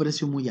a un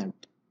precio muy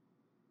alto.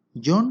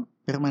 John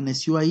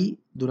permaneció ahí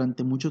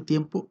durante mucho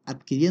tiempo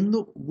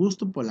adquiriendo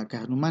gusto por la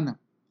carne humana.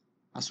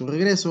 A su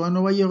regreso a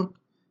Nueva York,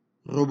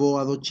 robó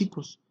a 2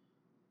 chicos,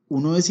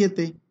 uno de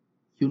 7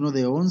 y uno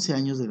de 11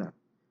 años de edad.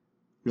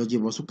 Los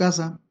llevó a su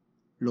casa,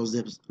 los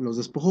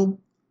despojó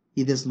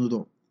y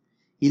desnudó,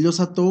 y los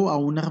ató a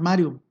un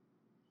armario.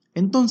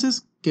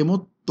 Entonces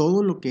quemó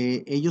todo lo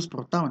que ellos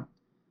portaban.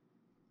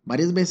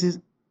 Varias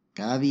veces,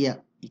 cada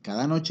día y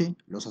cada noche,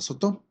 los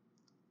azotó,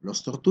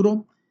 los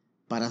torturó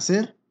para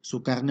hacer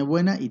su carne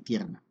buena y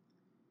tierna.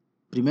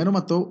 Primero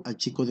mató al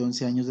chico de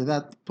 11 años de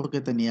edad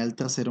porque tenía el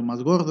trasero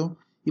más gordo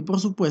y por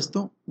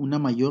supuesto una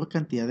mayor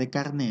cantidad de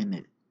carne en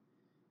él.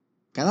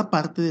 Cada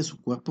parte de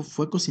su cuerpo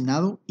fue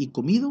cocinado y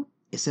comido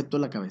excepto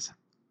la cabeza,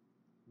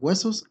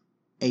 huesos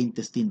e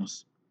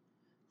intestinos.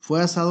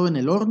 Fue asado en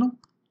el horno,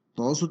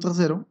 todo su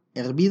trasero,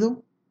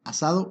 hervido,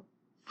 asado,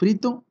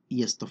 frito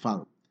y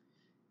estofado.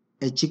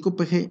 El chico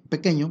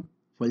pequeño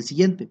fue el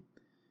siguiente.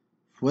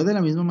 Fue de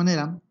la misma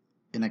manera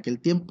en aquel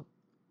tiempo.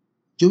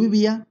 Yo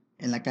vivía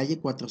en la calle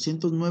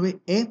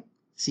 409 E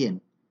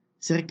 100,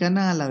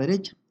 cercana a la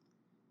derecha.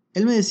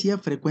 Él me decía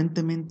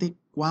frecuentemente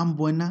cuán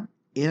buena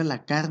era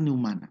la carne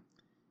humana,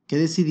 que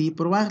decidí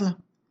probarla.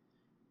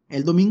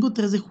 El domingo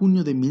 3 de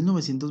junio de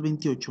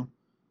 1928,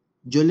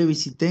 yo le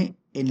visité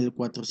en el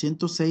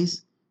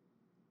 406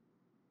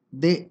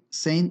 de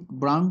Saint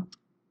Brown.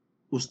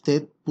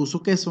 Usted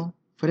puso queso,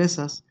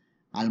 fresas,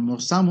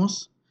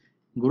 almorzamos.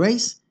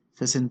 Grace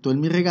se sentó en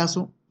mi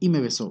regazo y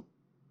me besó.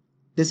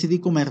 Decidí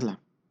comerla,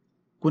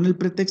 con el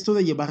pretexto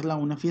de llevarla a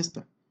una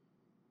fiesta.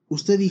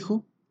 Usted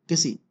dijo que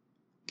sí,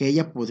 que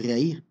ella podría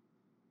ir.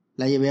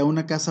 La llevé a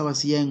una casa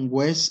vacía en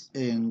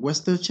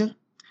Westershire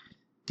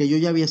que yo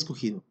ya había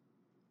escogido.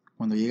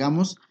 Cuando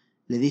llegamos,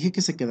 le dije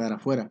que se quedara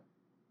fuera.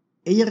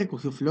 Ella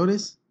recogió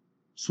flores,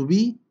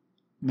 subí,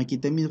 me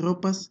quité mis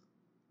ropas.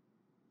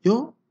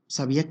 Yo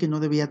sabía que no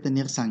debía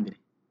tener sangre.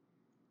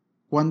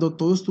 Cuando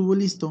todo estuvo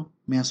listo,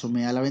 me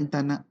asomé a la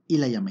ventana y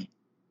la llamé.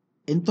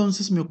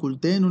 Entonces me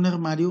oculté en un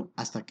armario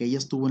hasta que ella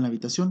estuvo en la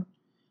habitación.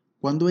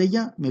 Cuando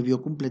ella me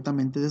vio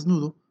completamente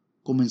desnudo,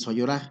 comenzó a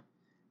llorar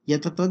y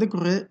a tratar de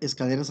correr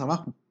escaleras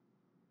abajo.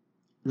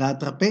 La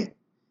atrapé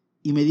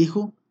y me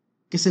dijo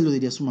que se lo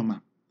diría a su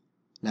mamá.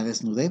 La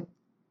desnudé,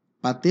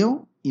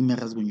 pateó y me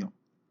rasguñó.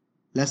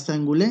 La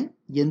estrangulé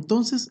y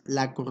entonces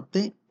la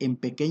corté en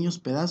pequeños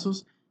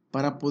pedazos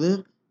para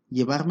poder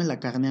llevarme la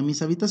carne a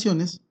mis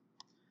habitaciones.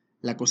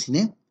 La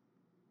cociné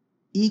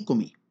y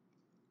comí.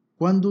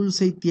 Cuán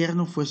dulce y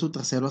tierno fue su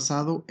trasero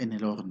asado en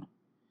el horno.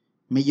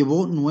 Me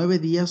llevó 9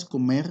 días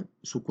comer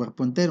su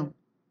cuerpo entero.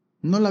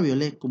 No la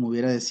violé como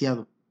hubiera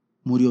deseado.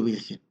 Murió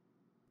virgen.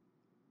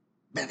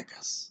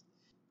 Vergas.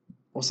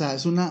 O sea,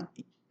 es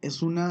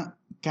una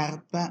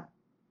carta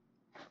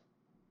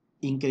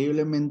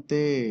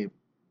increíblemente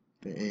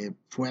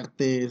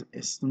fuerte.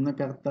 Es una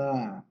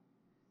carta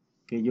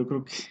que yo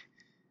creo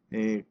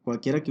que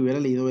cualquiera que hubiera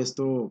leído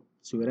esto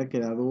se hubiera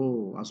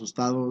quedado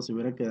asustado, se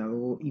hubiera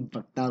quedado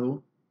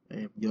impactado.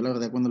 Yo la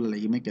verdad cuando la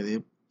leí me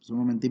quedé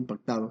sumamente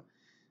impactado.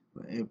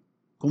 Eh,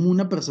 como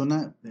una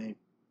persona,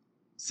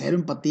 cero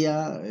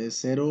empatía,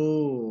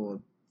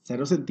 cero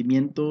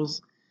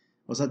sentimientos,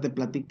 o sea, te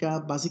platica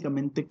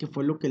básicamente qué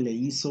fue lo que le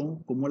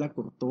hizo, cómo la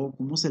cortó,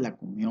 cómo se la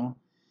comió.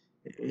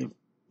 Eh,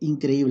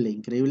 Increíble,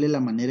 increíble la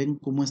manera en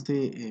cómo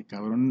este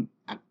cabrón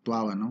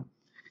actuaba, ¿no?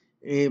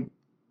 Eh,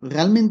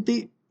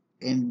 Realmente,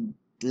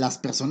 las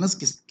personas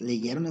que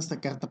leyeron esta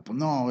carta, pues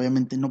no,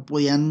 obviamente no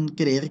podían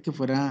creer que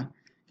fuera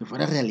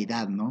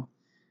realidad, ¿no?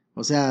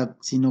 O sea,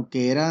 sino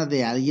que era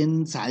de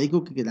alguien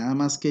sádico que nada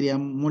más quería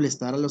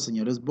molestar a los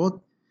señores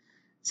Bot.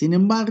 Sin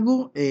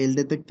embargo, el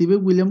detective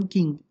William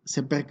King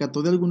se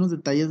percató de algunos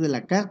detalles de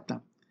la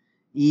carta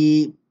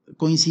y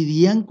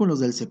coincidían con los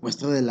del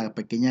secuestro de la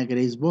pequeña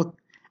Grace Bot,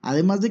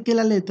 además de que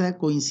la letra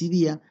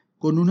coincidía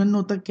con una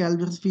nota que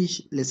Albert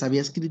Fish les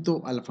había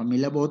escrito a la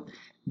familia Bot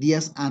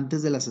días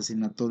antes del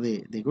asesinato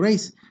de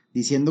Grace,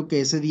 diciendo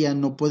que ese día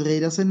no podría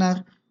ir a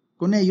cenar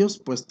con ellos,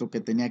 puesto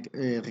que tenía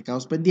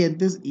recados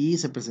pendientes y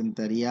se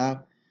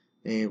presentaría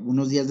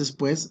unos días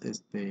después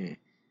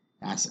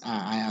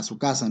a su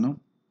casa, ¿no?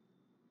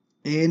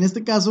 En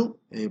este caso,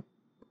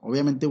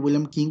 obviamente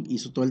William King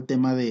hizo todo el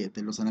tema de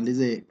los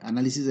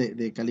análisis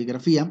de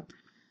caligrafía,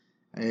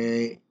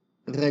 eh,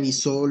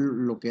 revisó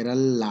lo que era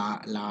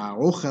la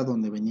hoja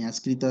donde venía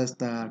escrita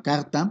esta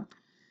carta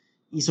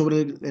y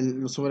sobre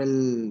el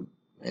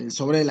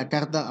sobre de la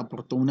carta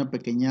aportó una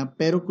pequeña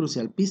pero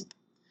crucial pista.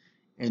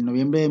 En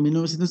noviembre de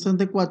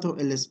 1934,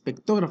 el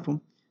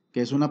espectógrafo,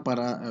 que es un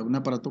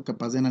aparato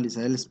capaz de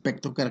analizar el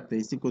espectro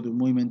característico de un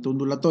movimiento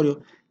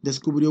ondulatorio,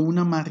 descubrió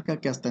una marca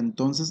que hasta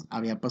entonces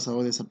había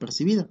pasado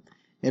desapercibida.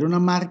 Era una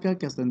marca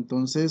que hasta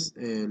entonces,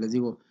 les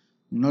digo,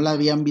 no la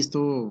habían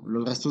visto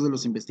los restos de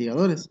los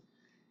investigadores.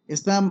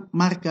 Esta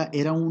marca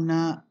era un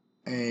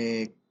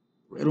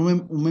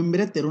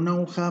membrete, era una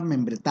hoja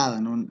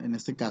membretada, ¿no? En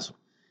este caso.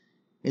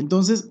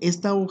 Entonces,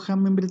 esta hoja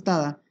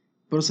membretada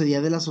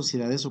procedía de la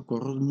Sociedad de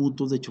Socorros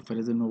Mutuos de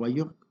Choferes de Nueva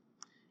York.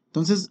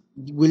 Entonces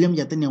William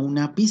ya tenía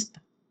una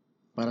pista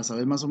para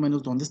saber más o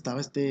menos dónde estaba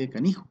este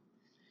canijo.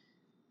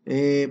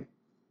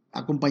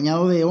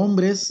 Acompañado de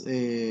hombres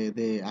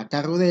a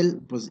cargo de él,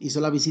 pues hizo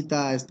la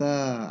visita a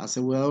esta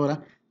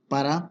aseguradora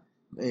para,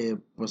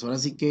 pues ahora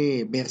sí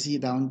que ver si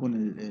daban con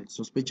el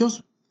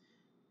sospechoso.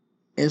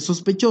 El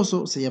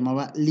sospechoso se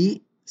llamaba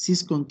Lee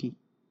Siskonki,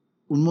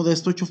 un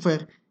modesto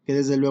chofer que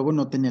desde luego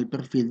no tenía el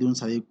perfil de un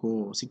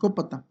sádico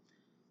psicópata.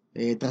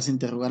 Tras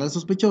interrogar al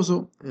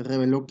sospechoso,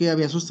 reveló que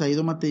había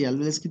sustraído material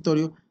del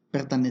escritorio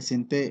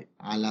perteneciente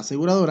a la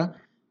aseguradora,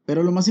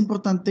 pero lo más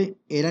importante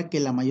era que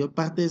la mayor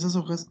parte de esas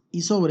hojas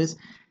y sobres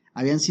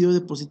habían sido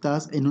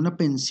depositadas en una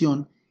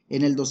pensión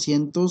en el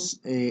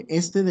 200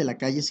 este de la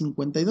calle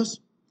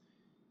 52.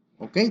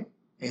 Ok,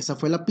 esa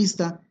fue la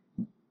pista.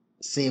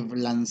 Se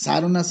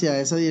lanzaron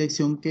hacia esa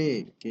dirección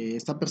que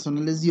esta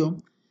persona les dio,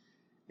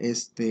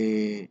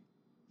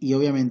 y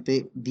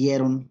obviamente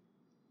dieron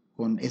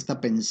con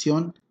esta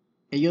pensión.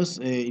 Ellos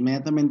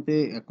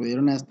inmediatamente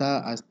acudieron a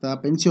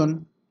esta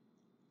pensión,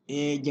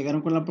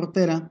 llegaron con la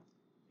portera,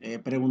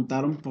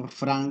 preguntaron por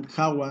Frank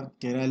Howard,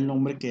 que era el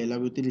nombre que él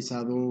había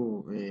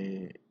utilizado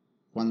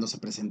cuando se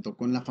presentó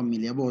con la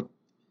familia Bott,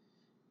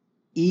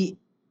 y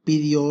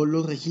pidió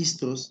los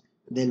registros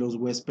de los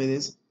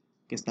huéspedes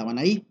que estaban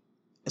ahí.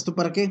 ¿Esto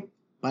para qué?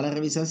 Para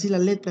revisar si la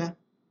letra,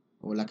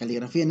 o la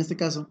caligrafía en este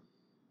caso,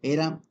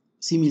 era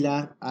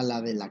similar a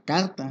la de la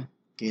carta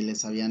que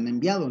les habían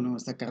enviado, ¿no?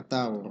 Esta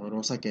carta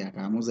horrorosa que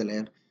acabamos de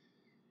leer.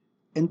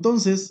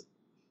 Entonces,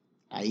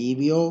 ahí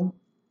vio,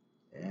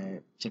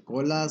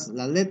 checó las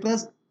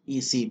letras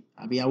y sí,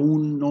 había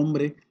un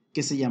nombre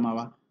que se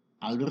llamaba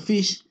Albert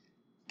Fish,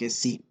 que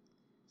sí,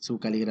 su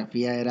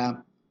caligrafía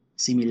era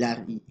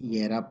similar y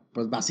era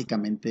pues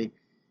básicamente,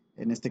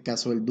 en este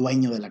caso, el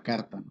dueño de la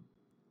carta, ¿no?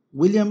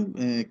 William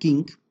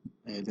King,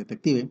 el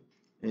detective,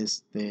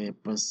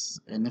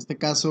 pues en este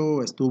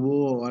caso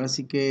estuvo ahora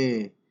sí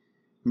que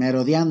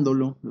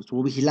merodeándolo, lo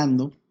estuvo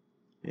vigilando,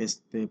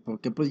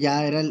 porque pues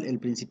ya era el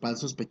principal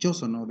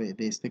sospechoso, ¿no? de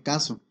este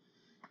caso.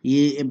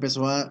 Y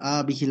empezó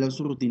a vigilar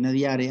su rutina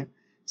diaria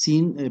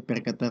sin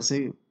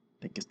percatarse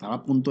de que estaba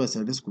a punto de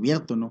ser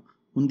descubierto, ¿no?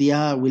 Un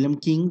día William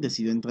King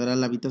decidió entrar a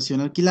la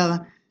habitación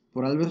alquilada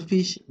por Albert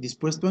Fish,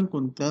 dispuesto a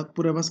encontrar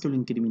pruebas que lo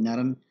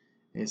incriminaran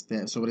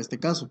sobre este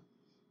caso.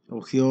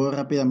 Hojeó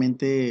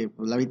rápidamente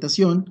pues, la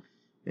habitación,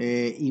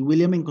 y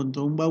William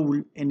encontró un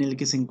baúl en el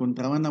que se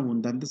encontraban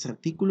abundantes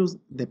artículos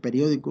de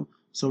periódico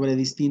sobre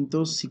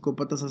distintos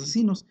psicópatas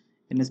asesinos,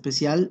 en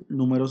especial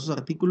numerosos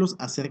artículos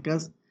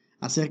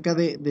acerca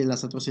de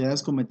las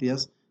atrocidades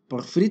cometidas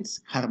por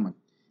Fritz Hartmann,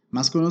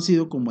 más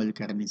conocido como el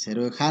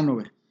carnicero de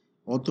Hannover,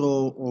 otro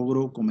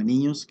ogro come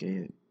niños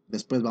que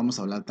después vamos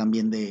a hablar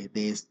también de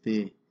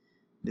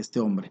este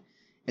hombre.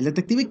 El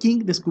detective King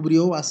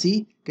descubrió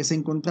así que se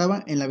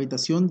encontraba en la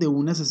habitación de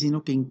un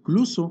asesino que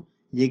incluso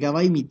llegaba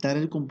a imitar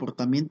el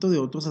comportamiento de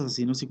otros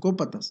asesinos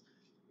psicópatas.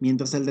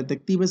 Mientras el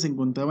detective se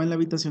encontraba en la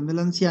habitación del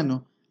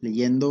anciano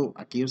leyendo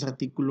aquellos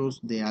artículos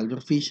de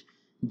Albert Fish,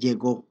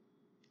 llegó.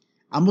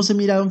 Ambos se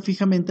miraron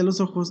fijamente a los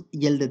ojos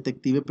y el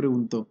detective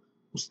preguntó: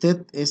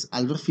 ¿Usted es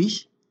Albert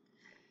Fish?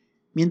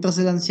 Mientras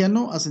el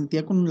anciano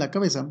asentía con la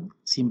cabeza,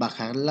 sin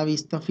bajar la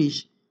vista,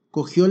 Fish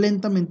cogió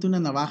lentamente una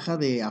navaja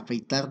de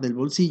afeitar del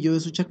bolsillo de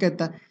su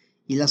chaqueta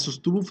y la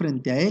sostuvo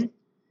frente a él.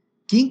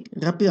 King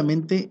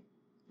rápidamente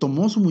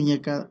tomó su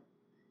muñeca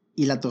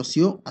y la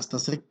torció hasta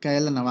hacer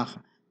caer la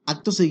navaja.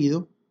 Acto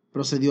seguido,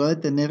 procedió a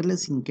detenerle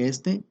sin que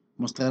éste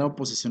mostrara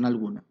oposición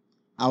alguna.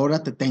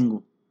 Ahora te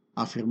tengo,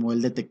 afirmó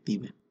el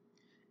detective.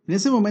 En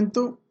ese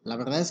momento, la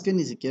verdad es que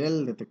ni siquiera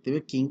el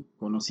detective King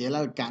conocía el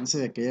alcance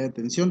de aquella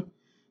detención.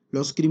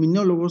 Los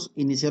criminólogos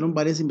iniciaron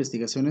varias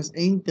investigaciones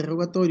e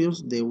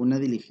interrogatorios de una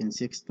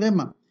diligencia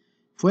extrema.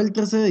 Fue el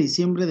 13 de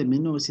diciembre de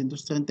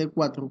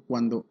 1934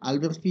 cuando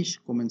Albert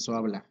Fish comenzó a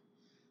hablar.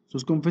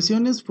 Sus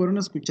confesiones fueron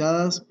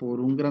escuchadas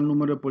por un gran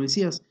número de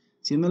policías,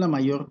 siendo la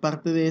mayor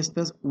parte de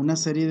estas una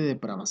serie de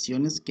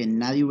depravaciones que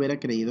nadie hubiera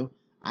creído,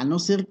 a no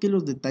ser que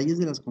los detalles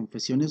de las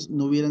confesiones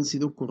no hubieran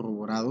sido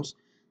corroborados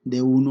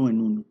de uno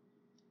en uno.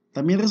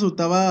 También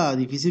resultaba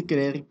difícil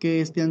creer que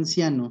este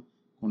anciano,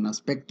 con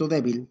aspecto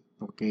débil,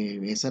 porque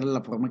esa era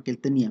la forma que él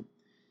tenía,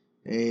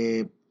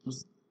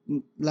 pues,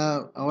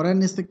 ahora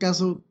en este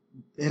caso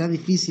era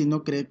difícil,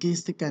 ¿no? Creer que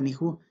este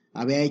canijo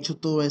había hecho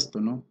todo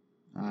esto, ¿no?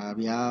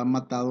 Había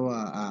matado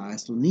a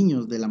estos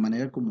niños de la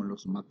manera como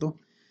los mató.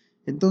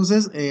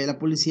 Entonces, la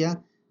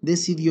policía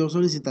decidió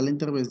solicitar la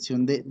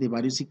intervención de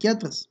varios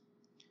psiquiatras.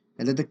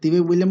 El detective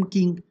William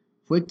King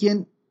fue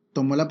quien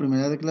tomó la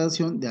primera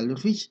declaración de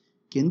Albert Fish,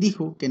 quien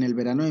dijo que en el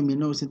verano de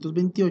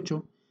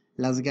 1928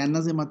 las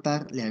ganas de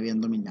matar le habían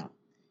dominado,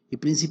 y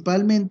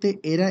principalmente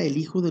era el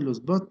hijo de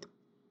los Bott,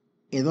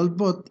 Adolf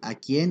Bott, a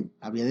quien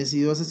había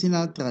decidido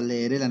asesinar tras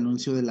leer el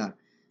anuncio de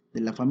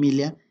la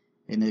familia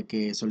en el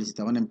que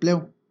solicitaban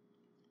empleo.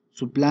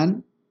 Su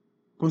plan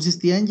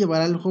consistía en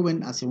llevar al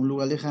joven hacia un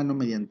lugar lejano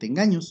mediante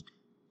engaños,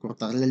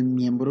 cortarle el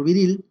miembro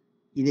viril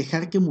y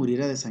dejar que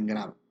muriera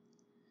desangrado.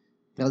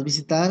 Tras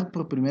visitar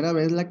por primera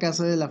vez la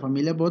casa de la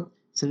familia Bott,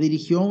 se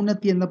dirigió a una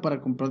tienda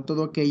para comprar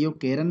todo aquello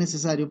que era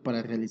necesario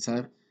para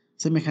realizar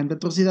semejante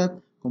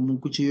atrocidad, como un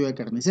cuchillo de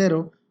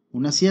carnicero,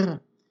 una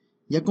sierra.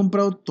 Ya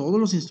comprado todos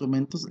los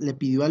instrumentos, le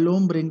pidió al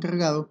hombre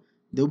encargado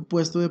de un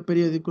puesto de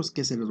periódicos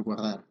que se los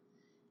guardara.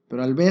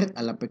 Pero al ver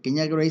a la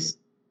pequeña Grace,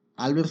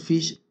 Albert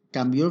Fish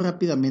cambió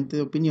rápidamente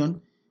de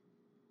opinión,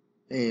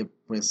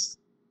 pues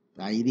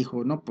ahí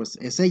dijo, no, pues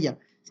es ella.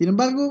 Sin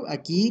embargo,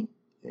 aquí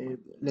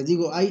les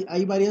digo,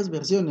 hay varias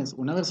versiones.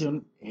 Una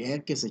versión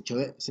que se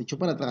echó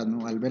para atrás,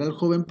 ¿no? Al ver al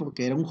joven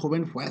porque era un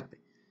joven fuerte.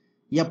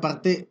 Y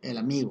aparte, el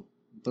amigo.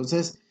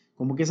 Entonces,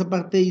 como que esa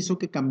parte hizo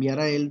que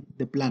cambiara él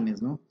de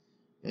planes, ¿no?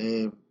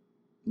 Eh,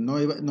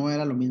 no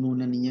era lo mismo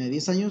una niña de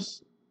 10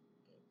 años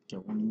que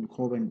un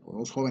joven o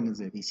dos jóvenes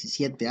de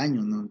 17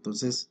 años, ¿no?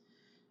 Entonces,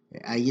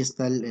 ahí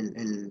está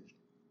el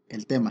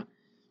tema.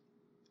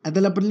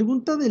 Ante la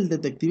pregunta del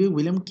detective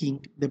William King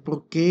de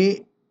por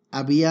qué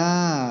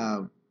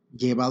había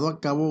llevado a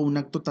cabo un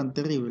acto tan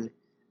terrible,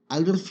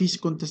 Albert Fish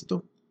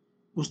contestó,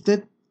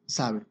 usted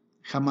sabe,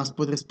 jamás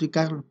podré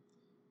explicarlo.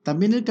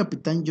 También el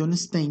capitán John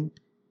Stein,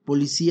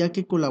 policía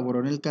que colaboró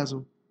en el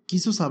caso,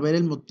 quiso saber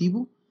el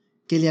motivo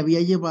que le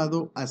había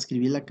llevado a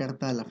escribir la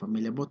carta a la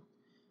familia Bott,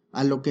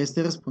 a lo que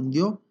éste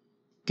respondió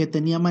que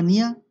tenía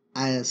manía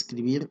a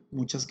escribir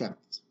muchas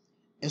cartas.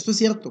 Esto es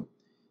cierto,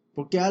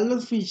 porque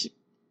Albert Fish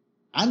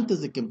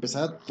antes de que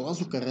empezara toda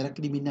su carrera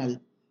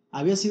criminal,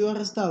 había sido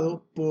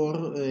arrestado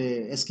por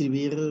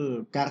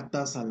escribir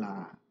cartas a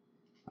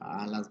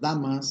las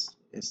damas,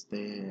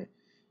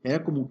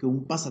 era como que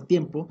un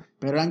pasatiempo,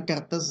 pero eran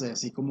cartas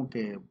así como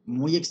que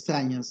muy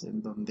extrañas,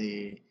 en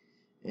donde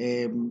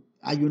eh,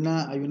 hay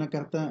una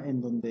carta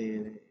en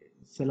donde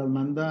se las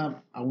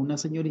manda a una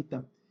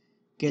señorita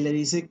que le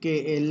dice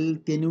que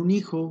él tiene un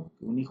hijo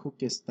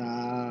que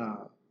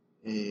está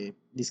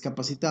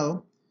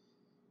discapacitado,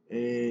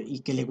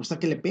 y que le gusta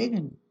que le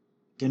peguen,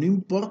 que no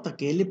importa,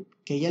 que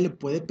ella le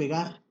puede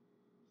pegar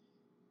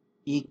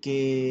y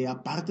que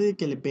aparte de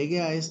que le pegue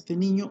a este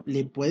niño,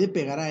 le puede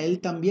pegar a él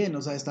también.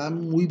 O sea,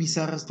 estaban muy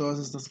bizarras todas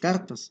estas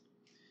cartas.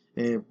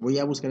 Voy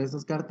a buscar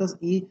estas cartas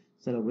y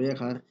se las voy a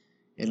dejar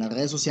en las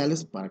redes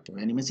sociales para que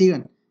vean y me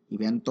sigan y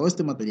vean todo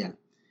este material.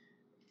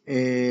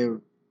 Eh,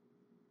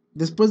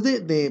 Después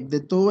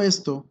de todo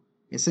esto,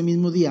 ese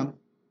mismo día,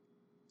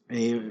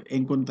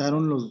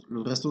 encontraron los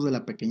restos de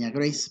la pequeña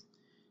Grace.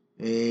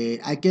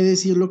 Hay que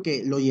decirlo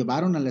que lo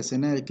llevaron a la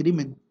escena del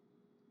crimen,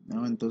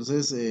 ¿no?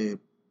 Entonces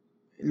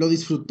lo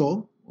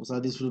disfrutó, o sea,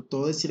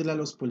 disfrutó decirle a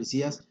los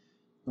policías,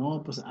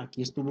 no, pues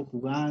aquí estuvo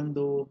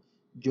jugando,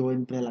 yo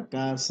entré a la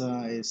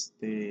casa,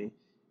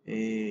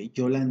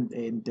 yo la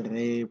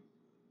enterré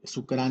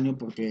su cráneo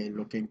porque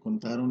lo que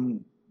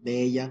encontraron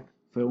de ella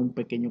fue un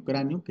pequeño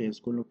cráneo, que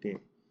es con lo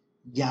que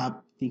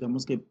ya,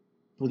 digamos que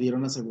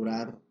pudieron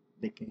asegurar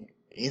de que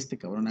este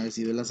cabrón había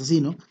sido el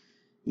asesino.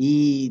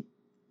 Y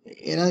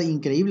era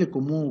increíble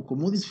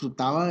cómo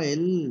disfrutaba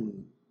él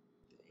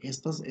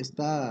estas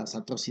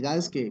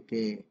atrocidades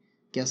que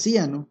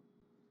hacía, ¿no?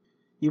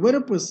 Y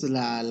bueno, pues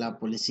la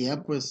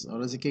policía, pues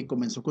ahora sí que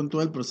comenzó con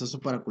todo el proceso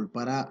para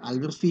culpar a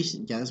Albert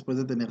Fish, ya después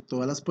de tener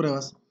todas las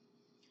pruebas.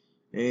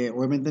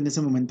 Obviamente en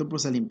ese momento,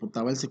 pues se le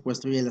imputaba el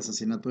secuestro y el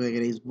asesinato de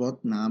Grace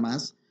Bott, nada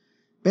más.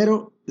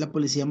 Pero la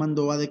policía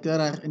mandó a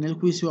declarar en el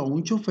juicio a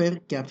un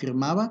chofer que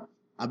afirmaba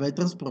haber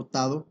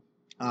transportado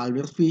a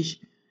Albert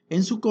Fish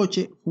en su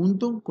coche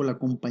junto con la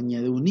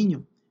compañía de un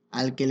niño,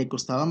 al que le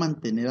costaba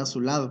mantener a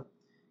su lado,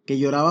 que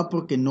lloraba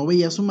porque no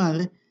veía a su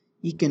madre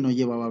y que no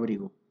llevaba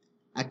abrigo.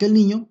 Aquel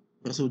niño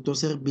resultó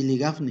ser Billy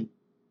Gaffney.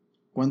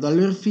 Cuando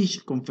Albert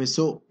Fish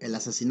confesó el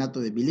asesinato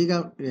de Billy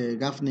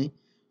Gaffney,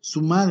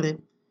 su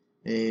madre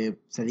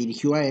se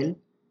dirigió a él.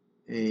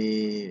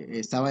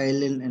 Estaba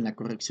él en la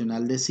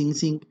correccional de Sing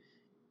Sing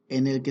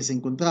en el que se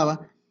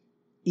encontraba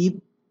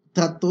y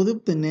trató de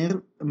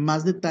obtener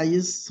más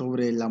detalles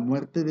sobre la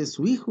muerte de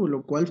su hijo,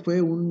 lo cual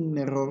fue un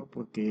error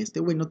porque este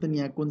güey no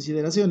tenía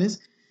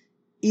consideraciones.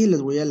 Y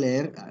les voy a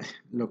leer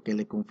lo que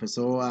le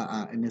confesó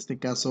en este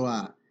caso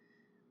a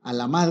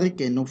la madre,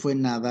 que no fue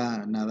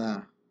nada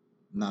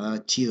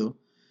chido.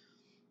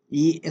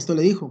 Y esto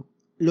le dijo: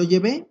 lo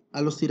llevé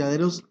a los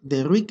tiraderos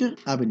de Ricker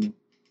Avenue.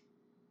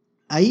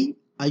 Ahí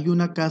hay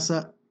una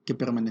casa que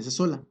permanece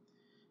sola,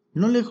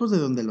 no lejos de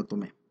donde lo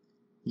tomé.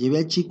 Llevé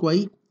al chico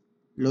ahí,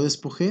 lo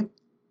despojé,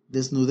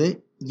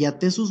 desnudé y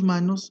até sus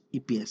manos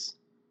y pies.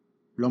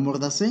 Lo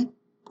amordacé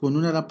con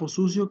un harapo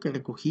sucio que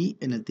recogí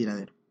en el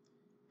tiradero.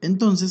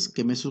 Entonces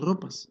quemé sus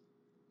ropas.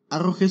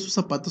 Arrojé sus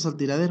zapatos al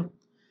tiradero.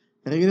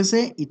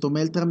 Regresé y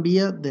tomé el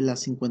tranvía de la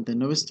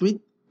 59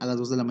 Street a las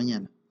 2 de la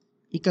mañana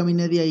y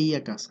caminé de ahí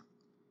a casa.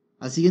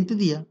 Al siguiente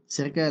día,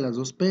 cerca de las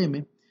 2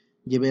 p.m.,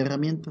 llevé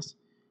herramientas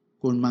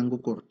con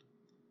mango corto.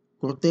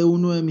 Corté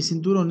uno de mis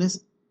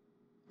cinturones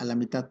a la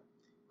mitad.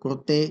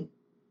 Corté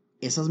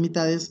esas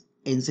mitades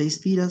en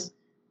 6 tiras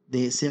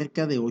de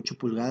cerca de 8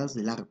 pulgadas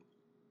de largo.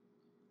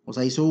 O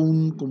sea, hizo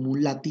como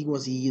un látigo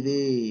así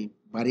de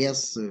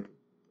varias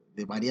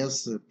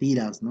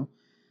tiras, ¿no?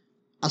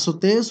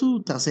 Azoté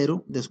su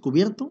trasero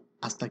descubierto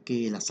hasta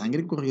que la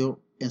sangre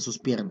corrió en sus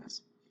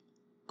piernas.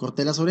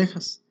 Corté las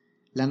orejas.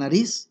 La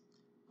nariz,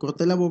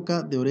 corté la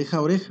boca de oreja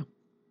a oreja.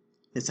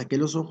 Le saqué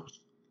los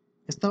ojos.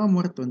 Estaba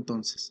muerto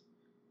entonces.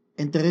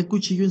 Enterré el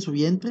cuchillo en su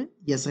vientre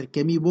y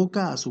acerqué mi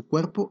boca a su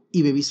cuerpo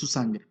y bebí su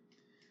sangre.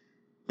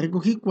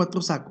 Recogí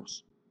 4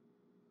 sacos.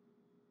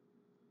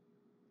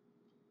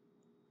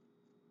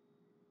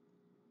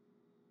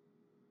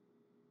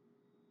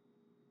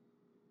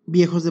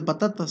 Viejos de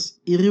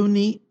patatas y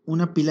reuní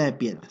una pila de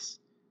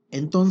piedras.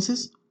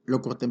 Entonces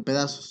lo corté en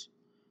pedazos.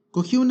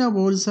 Cogí una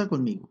bolsa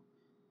conmigo.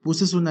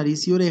 Puse su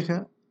nariz y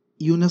oreja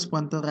y unas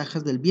cuantas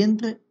rajas del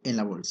vientre en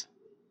la bolsa.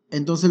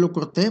 Entonces lo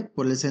corté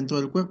por el centro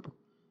del cuerpo,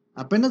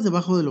 apenas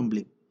debajo del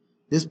ombligo.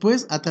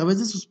 Después, a través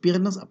de sus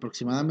piernas,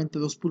 aproximadamente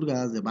 2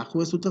 pulgadas debajo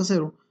de su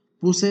trasero,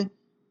 puse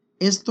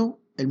esto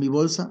en mi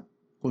bolsa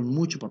con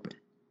mucho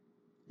papel.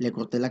 Le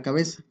corté la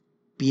cabeza,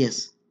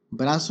 pies,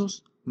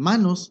 brazos,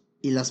 manos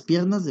y las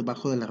piernas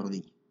debajo de la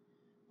rodilla.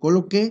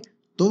 Coloqué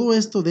todo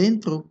esto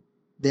dentro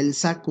del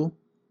saco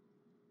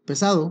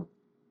pesado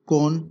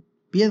con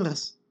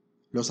piedras.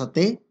 Los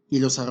até y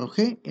los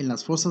arrojé en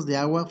las fosas de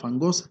agua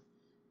fangosa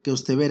que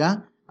usted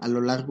verá a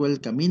lo largo del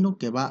camino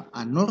que va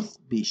a North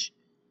Beach.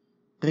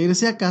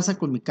 Regresé a casa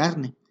con mi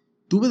carne.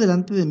 Tuve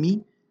delante de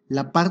mí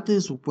la parte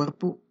de su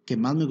cuerpo que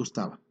más me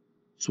gustaba,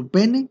 su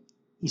pene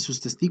y sus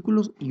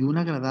testículos y un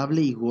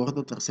agradable y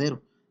gordo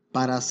trasero,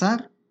 para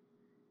asar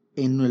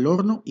en el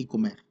horno y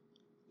comer.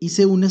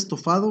 Hice un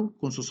estofado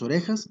con sus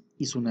orejas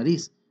y su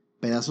nariz,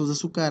 pedazos de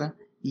su cara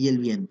y el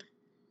vientre.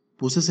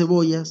 Puse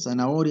cebollas,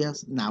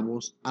 zanahorias,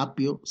 nabos,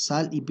 apio,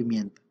 sal y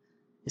pimienta.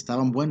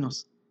 Estaban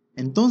buenos.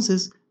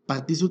 Entonces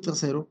partí su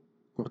trasero,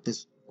 corté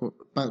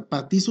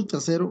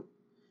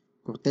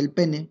el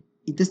pene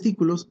y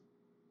testículos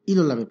y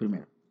lo lavé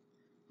primero.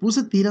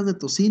 Puse tiras de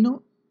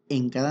tocino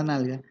en cada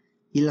nalga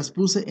y las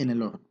puse en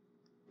el horno.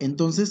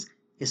 Entonces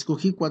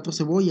escogí 4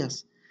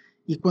 cebollas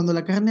y cuando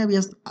la carne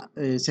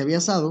se había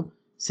asado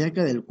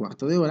cerca del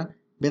cuarto de hora,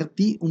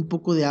 vertí un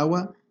poco de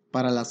agua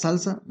para la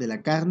salsa de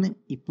la carne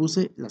y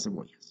puse las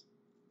cebollas.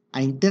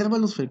 A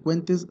intervalos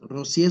frecuentes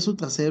rocié su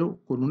trasero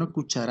con una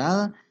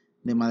cucharada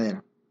de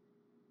madera.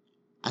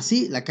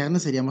 Así la carne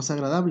sería más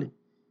agradable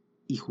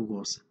y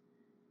jugosa.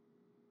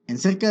 En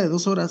cerca de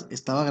 2 horas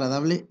estaba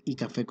agradable y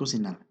café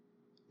cocinado.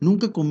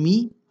 Nunca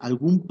comí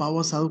algún pavo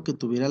asado que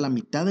tuviera la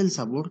mitad del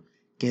sabor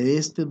que de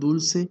este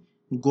dulce,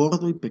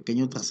 gordo y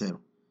pequeño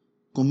trasero.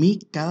 Comí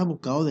cada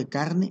bocado de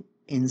carne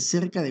en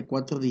cerca de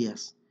 4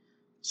 días.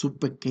 Su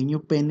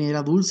pequeño pene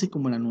era dulce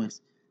como la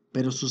nuez,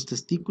 pero sus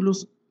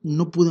testículos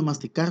no pude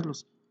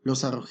masticarlos,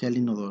 los arrojé al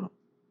inodoro.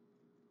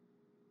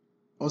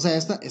 O sea,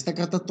 esta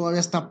carta todavía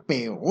está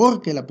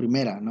peor que la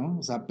primera, ¿no?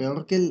 O sea,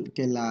 peor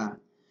que la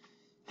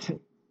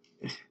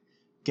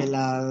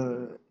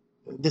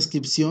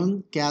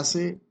descripción que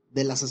hace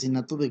del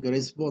asesinato de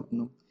Grace Bott,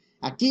 ¿no?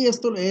 Aquí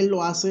esto él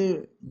lo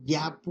hace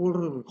ya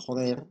por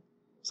joder.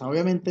 O sea,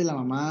 obviamente la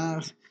mamá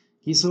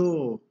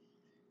quiso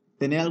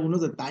tener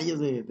algunos detalles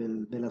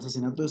del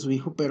asesinato de su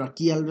hijo, pero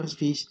aquí Albert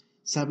Fish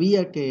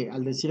sabía que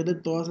al decirle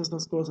todas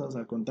estas cosas,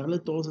 al contarle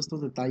todos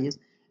estos detalles,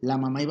 la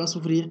mamá iba a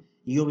sufrir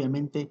y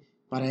obviamente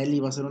para él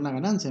iba a ser una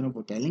ganancia, ¿no?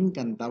 Porque a él le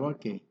encantaba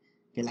que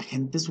la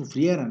gente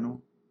sufriera,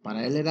 ¿no?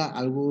 Para él era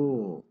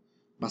algo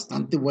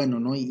bastante bueno,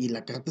 ¿no? Y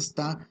la carta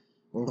está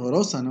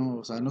horrorosa, ¿no?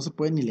 O sea, no se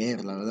puede ni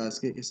leer, la verdad, es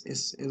que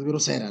es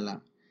grosera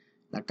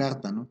la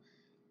carta, ¿no?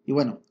 Y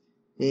bueno,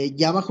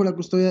 ya bajo la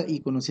custodia y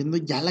conociendo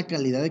ya la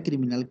calidad de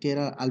criminal que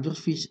era Albert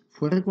Fish,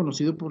 fue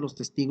reconocido por los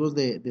testigos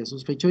de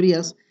sus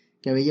fechorías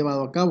que había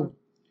llevado a cabo.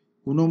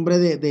 Un hombre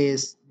de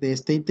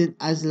Staten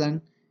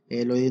Island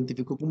lo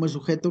identificó como el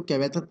sujeto que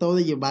había tratado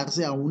de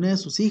llevarse a una de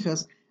sus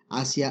hijas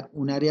hacia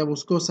un área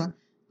boscosa,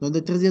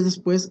 donde 3 días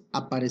después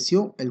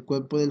apareció el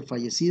cuerpo del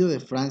fallecido de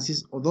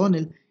Francis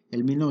O'Donnell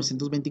en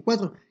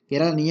 1924, que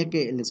era la niña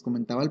que les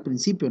comentaba al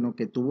principio, ¿no?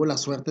 Que tuvo la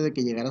suerte de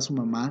que llegara su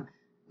mamá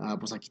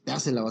pues a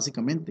quitársela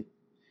básicamente.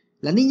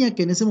 La niña,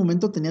 que en ese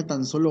momento tenía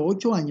tan solo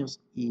 8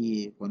 años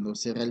y cuando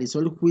se realizó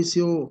el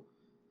juicio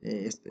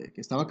que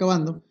estaba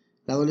acabando,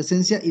 la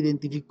adolescencia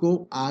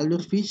identificó a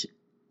Albert Fish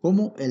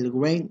como el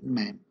Gray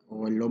Man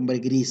o el hombre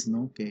gris,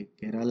 ¿no? Que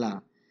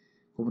era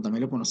como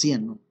también lo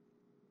conocían, ¿no?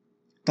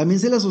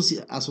 También se le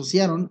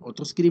asociaron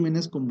otros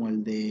crímenes como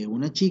el de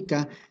una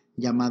chica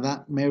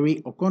llamada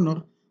Mary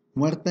O'Connor,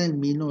 muerta en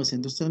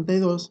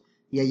 1932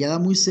 y hallada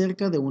muy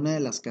cerca de una de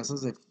las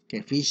casas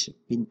que Fish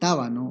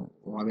pintaba, ¿no?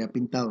 O había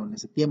pintado en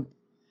ese tiempo.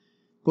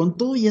 Con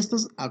todo y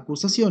estas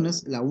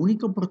acusaciones, la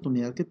única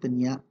oportunidad que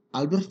tenía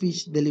Albert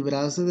Fish de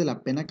librarse de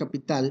la pena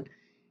capital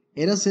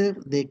era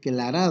ser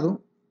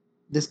declarado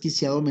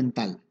desquiciado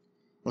mental.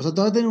 O sea,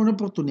 todavía tenía una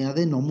oportunidad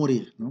de no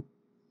morir, ¿no?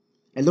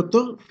 El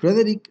doctor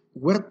Frederick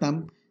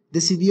Wertham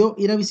decidió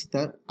ir a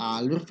visitar a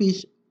Albert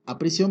Fish a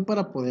prisión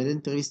para poder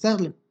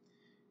entrevistarle.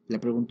 Le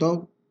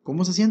preguntó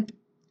cómo se siente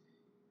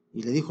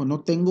y le dijo: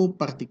 no tengo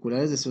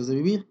particulares deseos de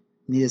vivir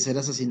ni de ser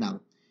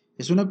asesinado.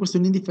 Es una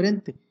cuestión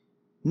indiferente.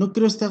 No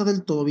creo estar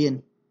del todo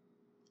bien.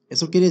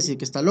 ¿Eso quiere decir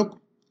que está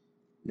loco?,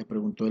 le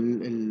preguntó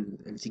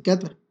el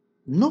psiquiatra.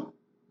 No,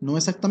 no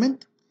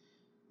exactamente.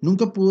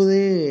 Nunca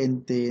pude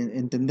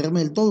entenderme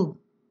del todo.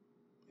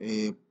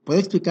 ¿Puede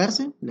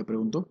explicarse?, le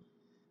preguntó.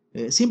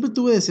 Siempre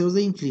tuve deseos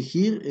de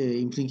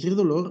infligir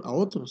dolor a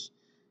otros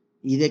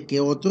y de que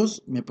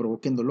otros me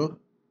provoquen dolor.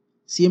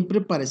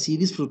 Siempre parecí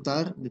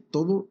disfrutar de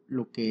todo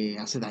lo que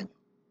hace daño.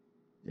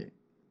 Eh,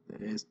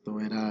 Esto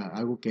era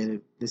algo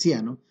que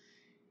decía, ¿no?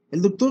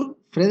 El doctor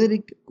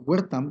Frederick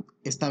Wertham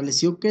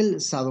estableció que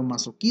el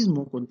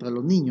sadomasoquismo contra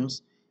los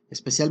niños,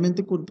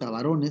 especialmente contra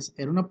varones,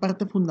 era una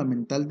parte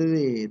fundamental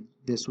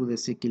de su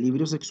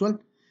desequilibrio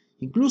sexual.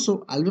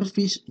 Incluso Albert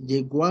Fish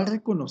llegó a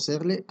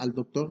reconocerle al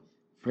doctor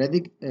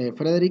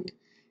Frederick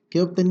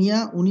que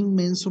obtenía un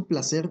inmenso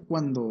placer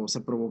cuando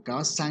se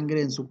provocaba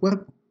sangre en su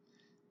cuerpo,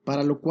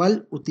 para lo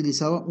cual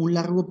utilizaba un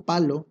largo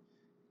palo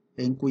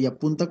en cuya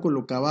punta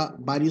colocaba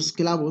varios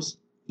clavos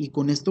y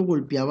con esto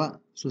golpeaba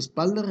su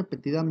espalda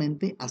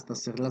repetidamente hasta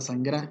hacerla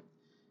sangrar.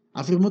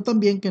 Afirmó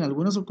también que en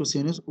algunas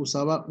ocasiones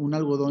usaba un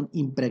algodón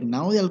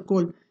impregnado de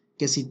alcohol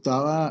que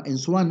situaba en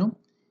su ano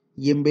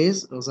y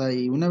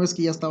y una vez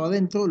que ya estaba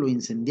dentro, lo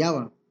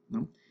incendiaba,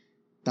 ¿no?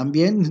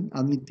 También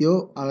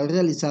admitió haber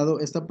realizado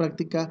esta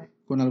práctica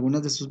con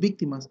algunas de sus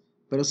víctimas,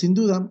 pero sin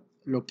duda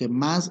lo que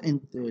más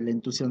le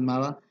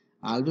entusiasmaba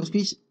a Albert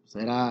Fish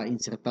pues, era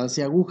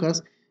insertarse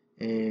agujas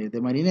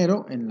de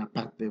marinero en la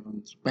parte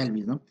de su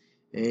pelvis, ¿no?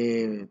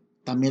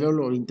 También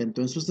lo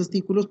intentó en sus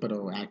testículos,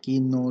 pero aquí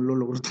no lo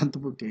logró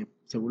tanto porque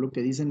según lo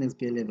que dicen es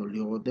que le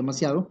dolió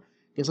demasiado,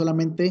 que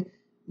solamente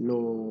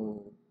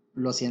lo,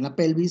 lo hacía en la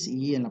pelvis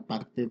y en la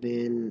parte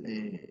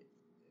del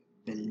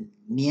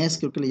niés,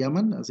 creo que le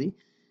llaman así,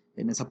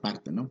 en esa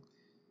parte, ¿no?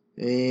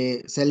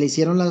 Se le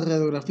hicieron las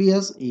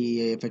radiografías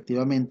y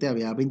efectivamente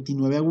había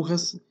 29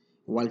 agujas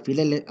o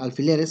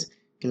alfileres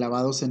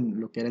clavados en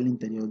lo que era el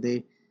interior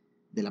de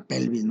la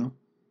pelvis, ¿no?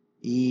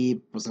 Y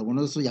pues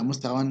algunos de esos ya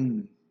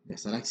mostraban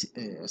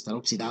estar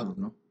oxidados,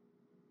 ¿no?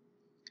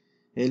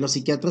 Los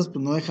psiquiatras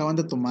pues no dejaban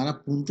de tomar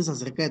apuntes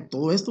acerca de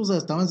todo esto, o sea,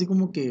 estaban así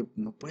como que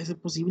no puede ser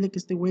posible que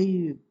este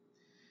güey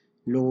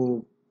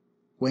lo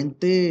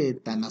cuente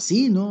tan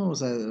así, ¿no? O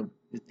sea,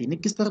 tiene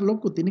que estar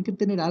loco, tiene que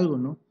tener algo,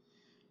 ¿no?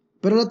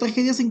 Pero la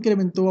tragedia se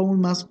incrementó aún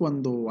más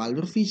cuando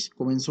Albert Fish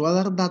comenzó a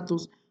dar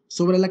datos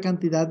sobre la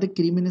cantidad de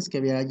crímenes que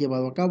había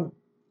llevado a cabo.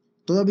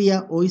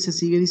 Todavía hoy se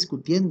sigue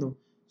discutiendo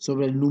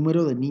sobre el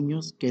número de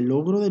niños que el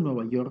ogro de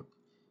Nueva York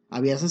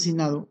había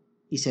asesinado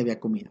y se había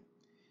comido.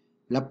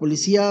 La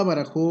policía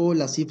barajó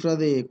la cifra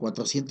de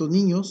 400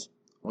 niños,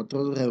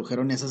 otros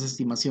redujeron esas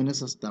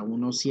estimaciones hasta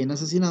unos 100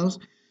 asesinados,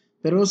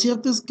 pero lo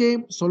cierto es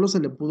que solo se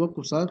le pudo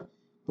acusar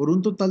por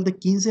un total de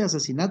 15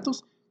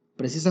 asesinatos,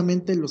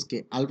 precisamente los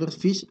que Albert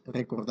Fish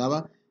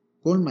recordaba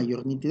con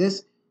mayor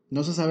nitidez.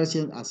 No se sabe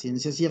a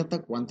ciencia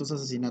cierta cuántos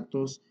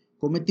asesinatos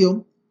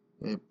cometió,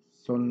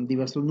 son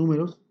diversos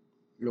números,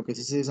 lo que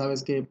sí se sabe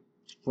es que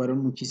fueron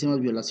muchísimas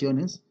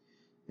violaciones,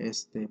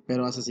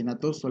 pero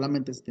asesinatos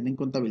solamente se tienen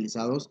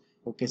contabilizados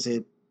o que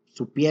se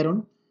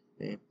supieron,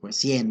 pues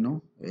 100,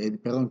 ¿no?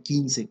 Perdón,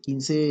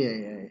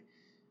 15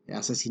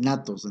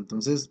 asesinatos.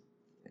 Entonces,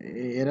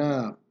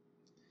 era,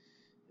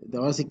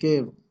 ahora sí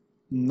que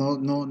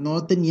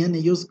no tenían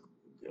ellos,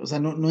 o sea,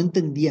 no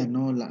entendían,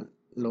 ¿no?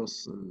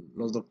 Los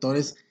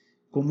doctores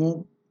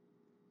cómo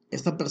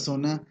esta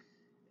persona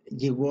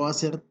llegó a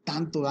hacer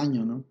tanto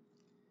daño, ¿no?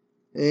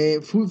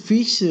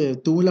 Fish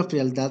tuvo la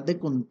frialdad de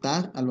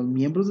contar a los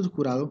miembros del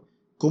jurado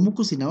cómo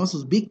cocinaba a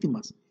sus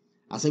víctimas.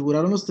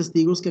 Aseguraron los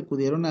testigos que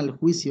acudieron al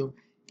juicio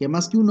que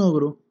más que un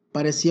ogro,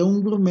 parecía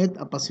un gourmet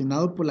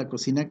apasionado por la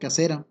cocina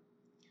casera.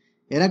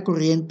 Era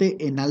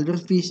corriente en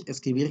Albert Fish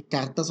escribir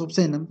cartas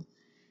obscenas,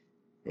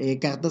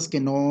 cartas que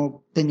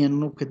no tenían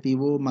un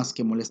objetivo más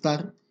que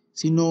molestar,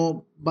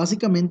 sino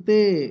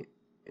básicamente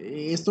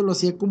esto lo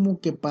hacía como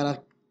que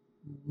para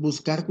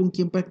buscar con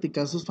quién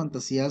practicar sus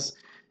fantasías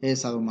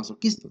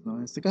sadomasoquistas, ¿no?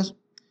 En este caso.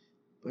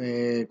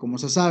 Como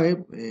se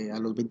sabe, a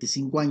los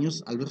 25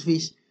 años, Albert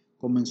Fish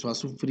comenzó a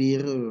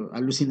sufrir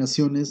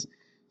alucinaciones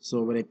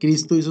sobre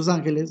Cristo y sus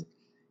ángeles,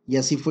 y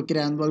así fue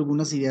creando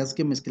algunas ideas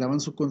que mezclaban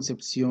su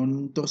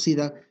concepción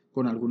torcida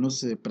con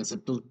algunos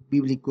preceptos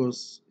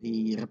bíblicos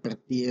y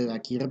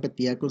aquí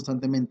repetía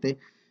constantemente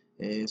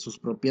sus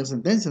propias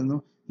sentencias,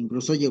 ¿no?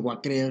 Incluso llegó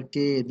a creer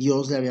que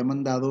Dios le había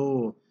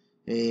mandado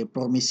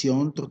por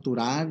misión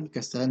torturar y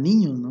castrar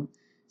niños, ¿no?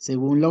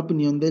 Según la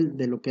opinión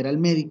de lo que era el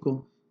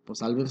médico,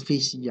 pues Albert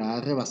Fish ya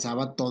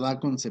rebasaba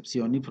toda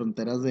concepción y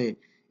fronteras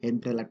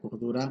entre la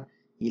cordura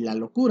y la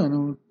locura,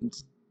 ¿no?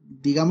 Entonces,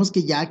 digamos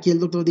que ya aquí el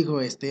doctor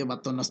dijo, este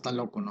vato no está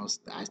loco, ¿no?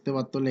 A este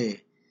vato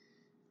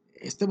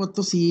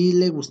sí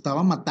le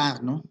gustaba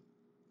matar, ¿no?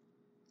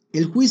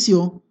 El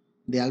juicio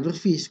de Albert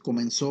Fish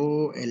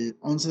comenzó el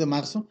 11 de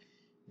marzo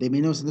de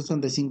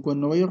 1935 en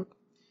Nueva York,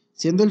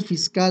 siendo el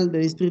fiscal de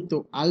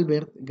distrito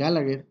Albert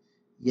Gallagher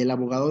y el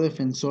abogado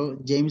defensor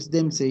James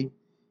Dempsey,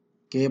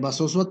 que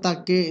basó su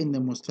ataque en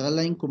demostrar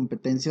la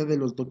incompetencia de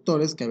los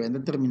doctores que habían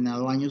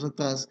determinado años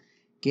atrás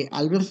que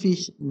Albert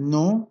Fish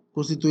no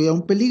constituía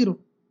un peligro.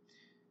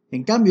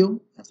 En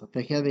cambio, la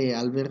estrategia de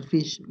Albert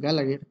Fish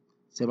Gallagher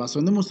se basó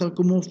en demostrar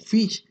cómo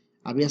Fish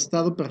había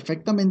estado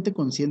perfectamente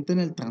consciente en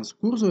el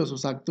transcurso de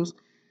sus actos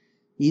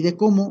y de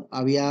cómo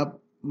había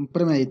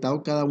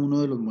premeditado cada uno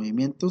de los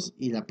movimientos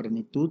y la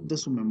plenitud de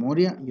su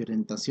memoria y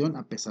orientación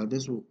a pesar de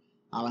su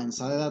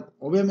avanzada edad.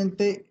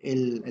 Obviamente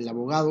el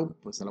abogado,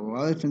 pues el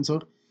abogado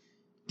defensor,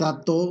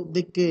 trató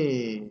de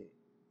que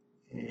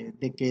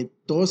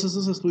todos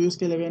esos estudios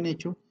que le habían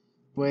hecho,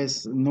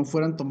 pues no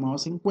fueran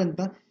tomados en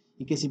cuenta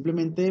y que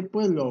simplemente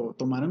pues lo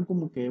tomaran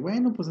como que,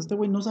 bueno, pues este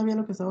güey no sabía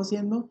lo que estaba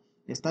haciendo,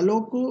 está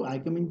loco,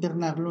 hay que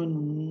internarlo en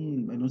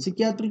un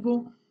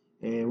psiquiátrico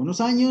unos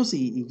años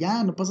y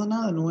ya, no pasa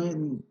nada,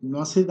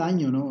 no hace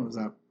daño, ¿no? O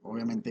sea,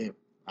 obviamente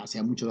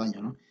hacía mucho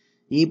daño, ¿no?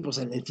 Y pues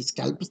el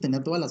fiscal pues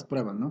tenía todas las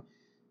pruebas, ¿no?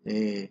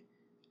 Eh,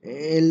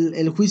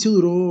 el juicio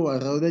duró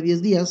alrededor de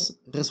 10 días,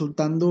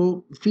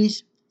 resultando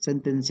Fish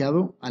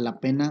sentenciado a la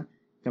pena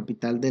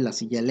capital de la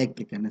silla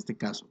eléctrica en este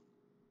caso.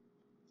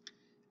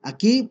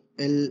 Aquí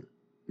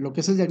lo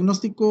que es el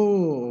diagnóstico,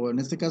 o en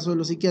este caso de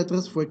los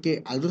psiquiatras, fue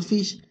que Albert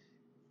Fish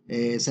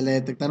se le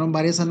detectaron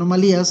varias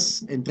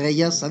anomalías, entre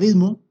ellas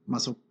sadismo,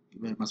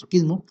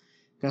 masoquismo,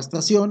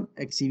 castración,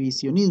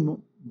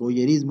 exhibicionismo,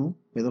 voyerismo,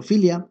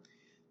 pedofilia,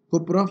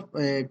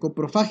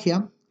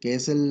 coprofagia, que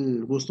es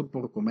el gusto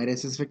por comer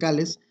heces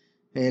fecales,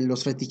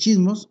 los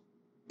fetichismos,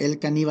 el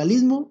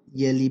canibalismo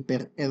y el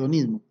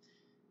hiperhedonismo.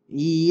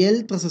 Y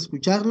él, tras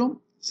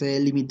escucharlo, se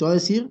limitó a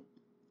decir,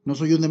 no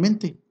soy un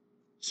demente,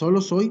 solo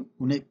soy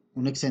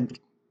un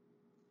excéntrico.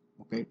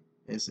 ¿Ok?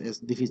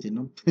 Es difícil,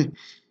 ¿no?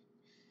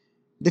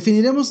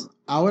 Definiremos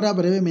ahora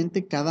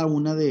brevemente cada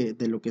una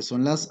de lo que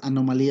son las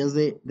anomalías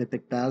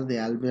detectadas de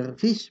Albert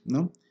Fish,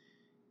 ¿no?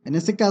 En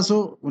este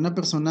caso, una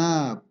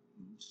persona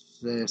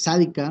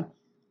sádica,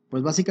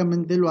 pues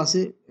básicamente lo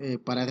hace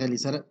para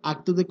realizar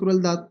actos de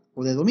crueldad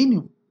o de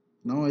dominio,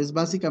 ¿no? Es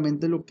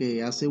básicamente lo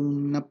que hace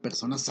una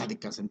persona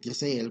sádica,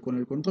 sentirse él con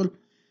el control.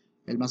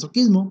 El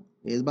masoquismo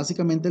es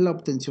básicamente la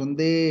obtención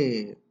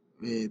de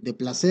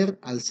placer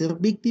al ser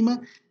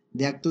víctima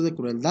de actos de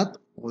crueldad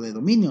o de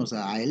dominio, o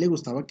sea, a él le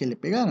gustaba que le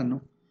pegaran,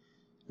 ¿no?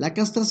 La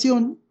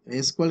castración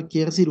es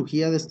cualquier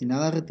cirugía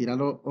destinada a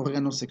retirar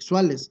órganos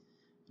sexuales,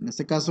 en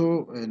este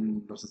caso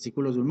en los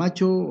testículos de un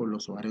macho o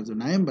los ovarios de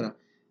una hembra.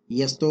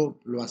 Y esto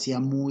lo hacía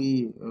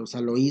o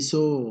sea, lo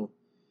hizo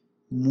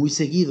muy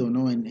seguido,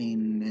 ¿no?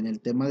 En el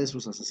tema de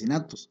sus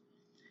asesinatos.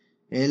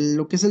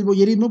 Lo que es el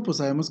voyerismo, pues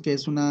sabemos que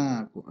es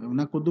una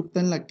conducta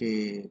en la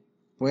que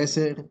puede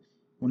ser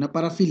una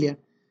parafilia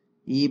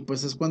y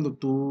pues es cuando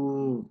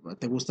tú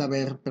te gusta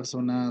ver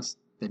personas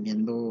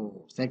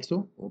teniendo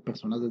sexo o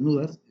personas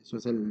desnudas, eso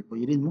es el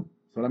voyerismo,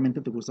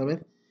 solamente te gusta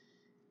ver.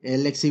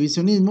 El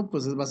exhibicionismo,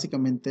 pues es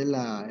básicamente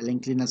la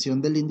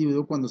inclinación del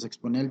individuo cuando se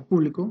expone al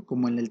público,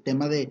 como en el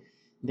tema de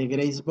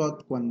Grace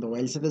Budd, cuando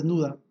él se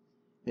desnuda,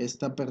 pues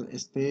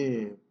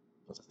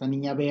esta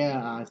niña ve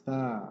a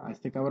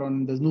este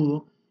cabrón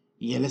desnudo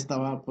y él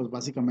estaba pues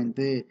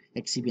básicamente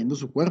exhibiendo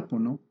su cuerpo,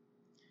 ¿no?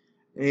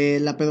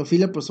 La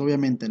pedofilia, pues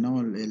obviamente,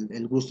 ¿no?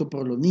 El gusto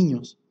por los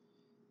niños,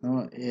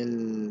 ¿no?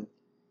 El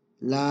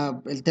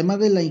tema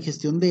de la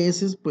ingestión de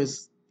heces,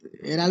 pues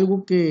era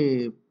algo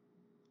que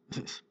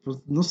pues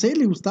no sé,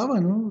 le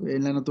gustaba, ¿no?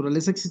 En la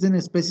naturaleza existen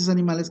especies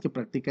animales que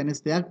practican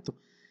este acto.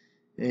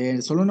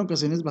 Solo en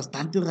ocasiones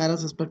bastante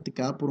raras es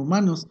practicada por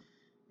humanos,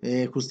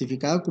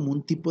 justificada como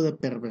un tipo de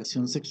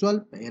perversión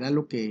sexual, era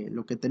lo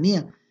que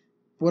tenía.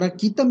 Por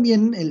aquí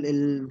también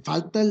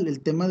falta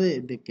el tema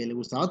de que le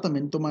gustaba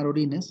también tomar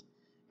orines,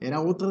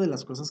 era otra de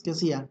las cosas que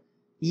hacía,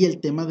 y el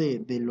tema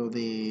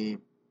de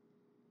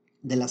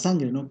la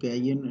sangre, ¿no? Que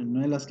ahí en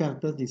una de las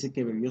cartas dice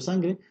que bebió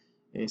sangre,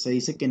 se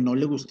dice que no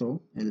le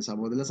gustó el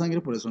sabor de la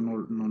sangre, por eso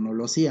no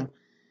lo hacía.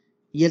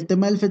 Y el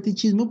tema del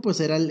fetichismo,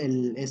 pues era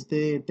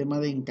este tema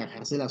de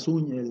encajarse las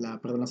uñas,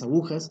 perdón, las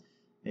agujas,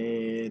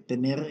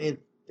 tener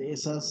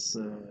esas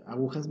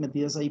agujas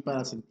metidas ahí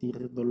para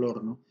sentir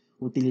dolor, ¿no?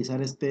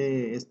 Utilizar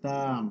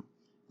esta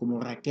como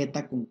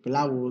raqueta con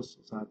clavos,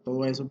 o sea,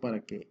 todo eso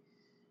para que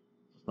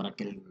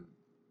él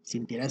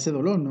sintiera ese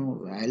dolor,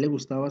 ¿no? A él le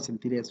gustaba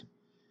sentir eso.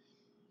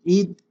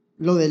 Y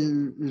lo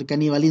del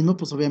canibalismo,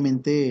 pues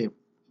obviamente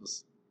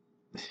pues,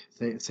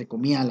 se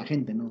comía a la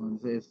gente, ¿no?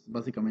 Entonces,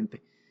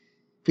 básicamente.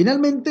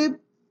 Finalmente,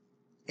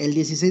 el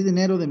 16 de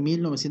enero de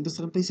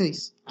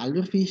 1936,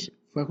 Albert Fish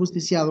fue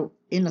ajusticiado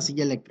en la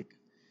silla eléctrica.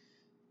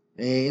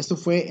 Esto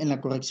fue en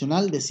la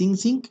correccional de Sing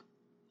Sing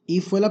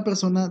y fue la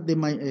persona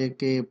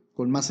que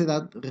con más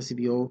edad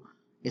recibió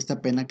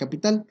esta pena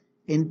capital.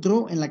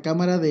 Entró en la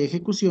cámara de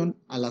ejecución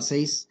a las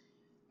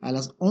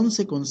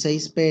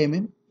 11:06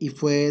 pm y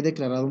fue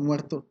declarado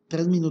muerto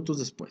 3 minutos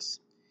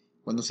después.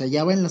 Cuando se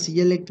hallaba en la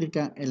silla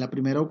eléctrica en la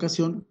primera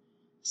ocasión,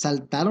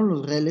 saltaron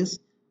los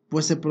reles,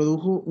 pues se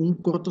produjo un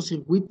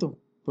cortocircuito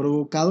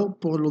provocado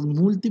por los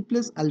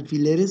múltiples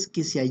alfileres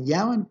que se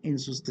hallaban en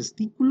sus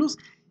testículos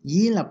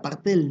y en la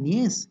parte del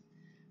niés.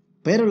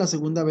 Pero la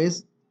segunda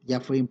vez ya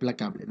fue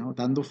implacable, ¿no?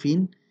 Dando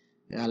fin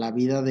a la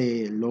vida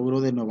del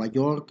logro de Nueva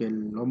York,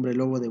 el hombre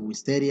lobo de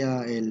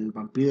Wisteria, el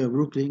vampiro de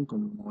Brooklyn,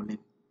 como le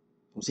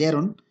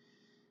pusieron.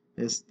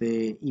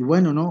 Y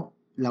bueno, ¿no?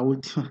 La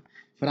última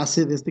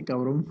frase de este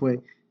cabrón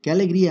fue, qué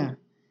alegría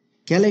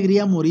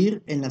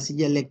morir en la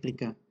silla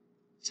eléctrica.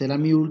 Será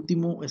mi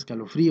último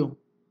escalofrío.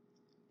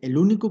 el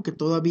único que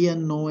todavía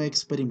no he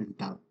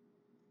experimentado.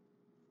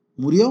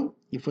 Murió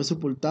y fue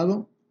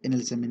sepultado en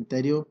el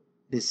cementerio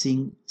de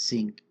Sing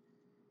Sing.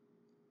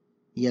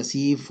 Y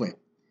así fue.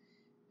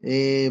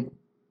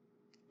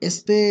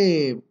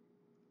 Este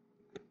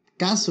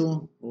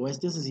caso o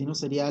este asesino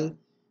serial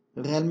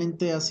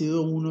realmente ha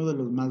sido uno de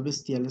los más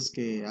bestiales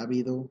que ha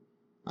habido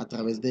a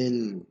través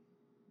de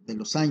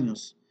los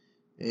años.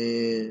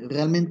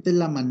 Realmente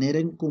la manera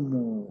en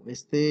cómo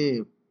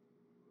este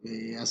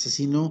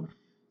asesino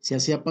se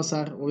hacía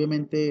pasar,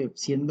 obviamente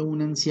siendo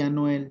un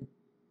anciano él,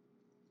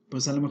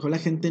 pues a lo mejor la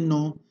gente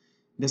no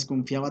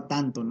desconfiaba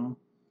tanto, ¿no?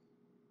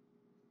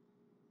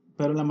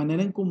 Pero la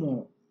manera en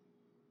cómo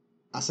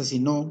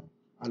asesinó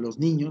a los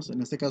niños,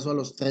 en este caso a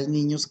los 3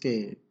 niños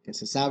que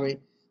se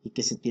sabe y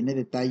que se tiene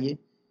detalle,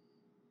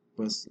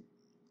 pues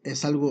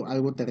es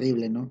algo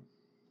terrible, ¿no?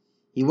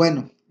 Y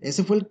bueno,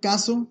 ese fue el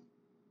caso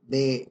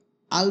de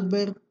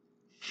Albert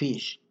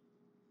Fish,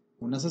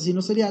 un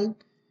asesino serial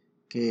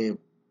que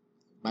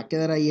va a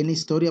quedar ahí en la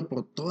historia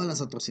por todas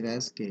las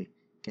atrocidades que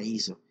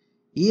hizo.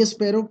 Y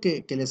espero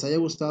que les haya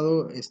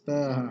gustado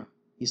esta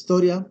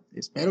historia,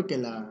 espero que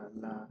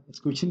la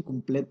escuchen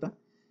completa.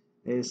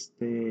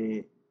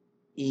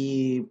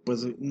 Y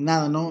pues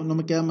nada, no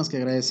me queda más que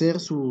agradecer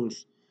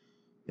sus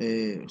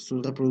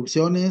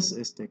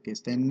reproducciones, que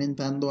estén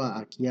entrando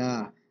aquí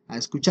a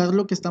escuchar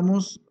lo que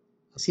estamos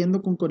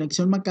haciendo con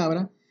Conexión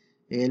Macabra.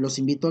 Los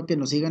invito a que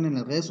nos sigan en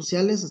las redes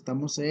sociales.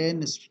 Estamos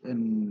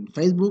en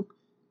Facebook,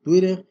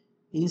 Twitter,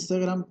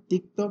 Instagram,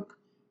 TikTok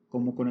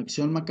como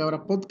Conexión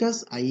Macabra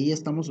Podcast. Ahí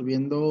estamos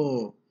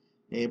subiendo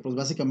pues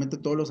básicamente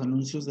todos los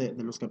anuncios de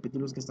los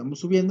capítulos que estamos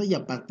subiendo y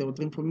aparte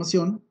otra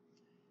información.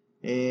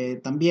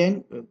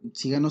 También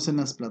síganos en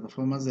las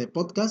plataformas de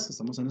podcast.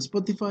 Estamos en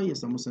Spotify,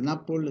 estamos en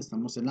Apple,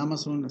 estamos en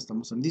Amazon,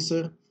 estamos en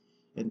Deezer,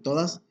 en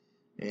todas.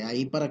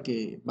 Ahí para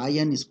que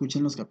vayan y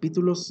escuchen los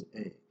capítulos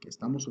que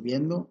estamos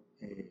subiendo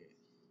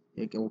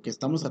o que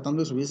estamos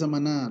tratando de subir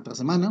semana tras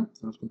semana.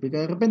 Se nos complica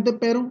de repente,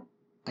 pero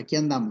aquí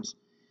andamos.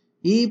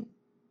 Y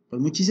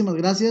pues muchísimas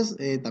gracias.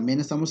 También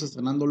estamos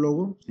estrenando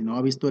logo. Si no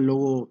ha visto el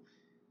logo,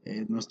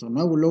 nuestro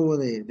nuevo logo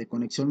de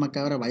Conexión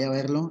Macabra, vaya a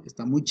verlo.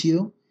 Está muy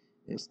chido.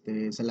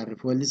 Se la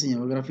rifó el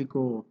diseñador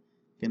gráfico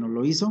que nos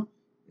lo hizo.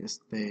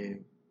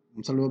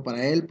 Un saludo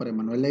para él, para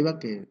Emanuel Leiva,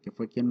 que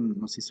fue quien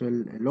nos hizo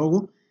el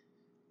logo.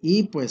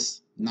 Y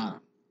pues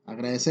nada,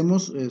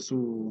 agradecemos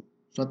su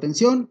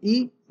atención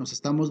y nos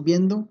estamos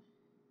viendo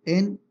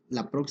en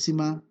la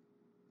próxima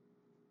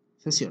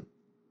sesión.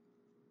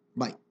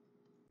 Bye.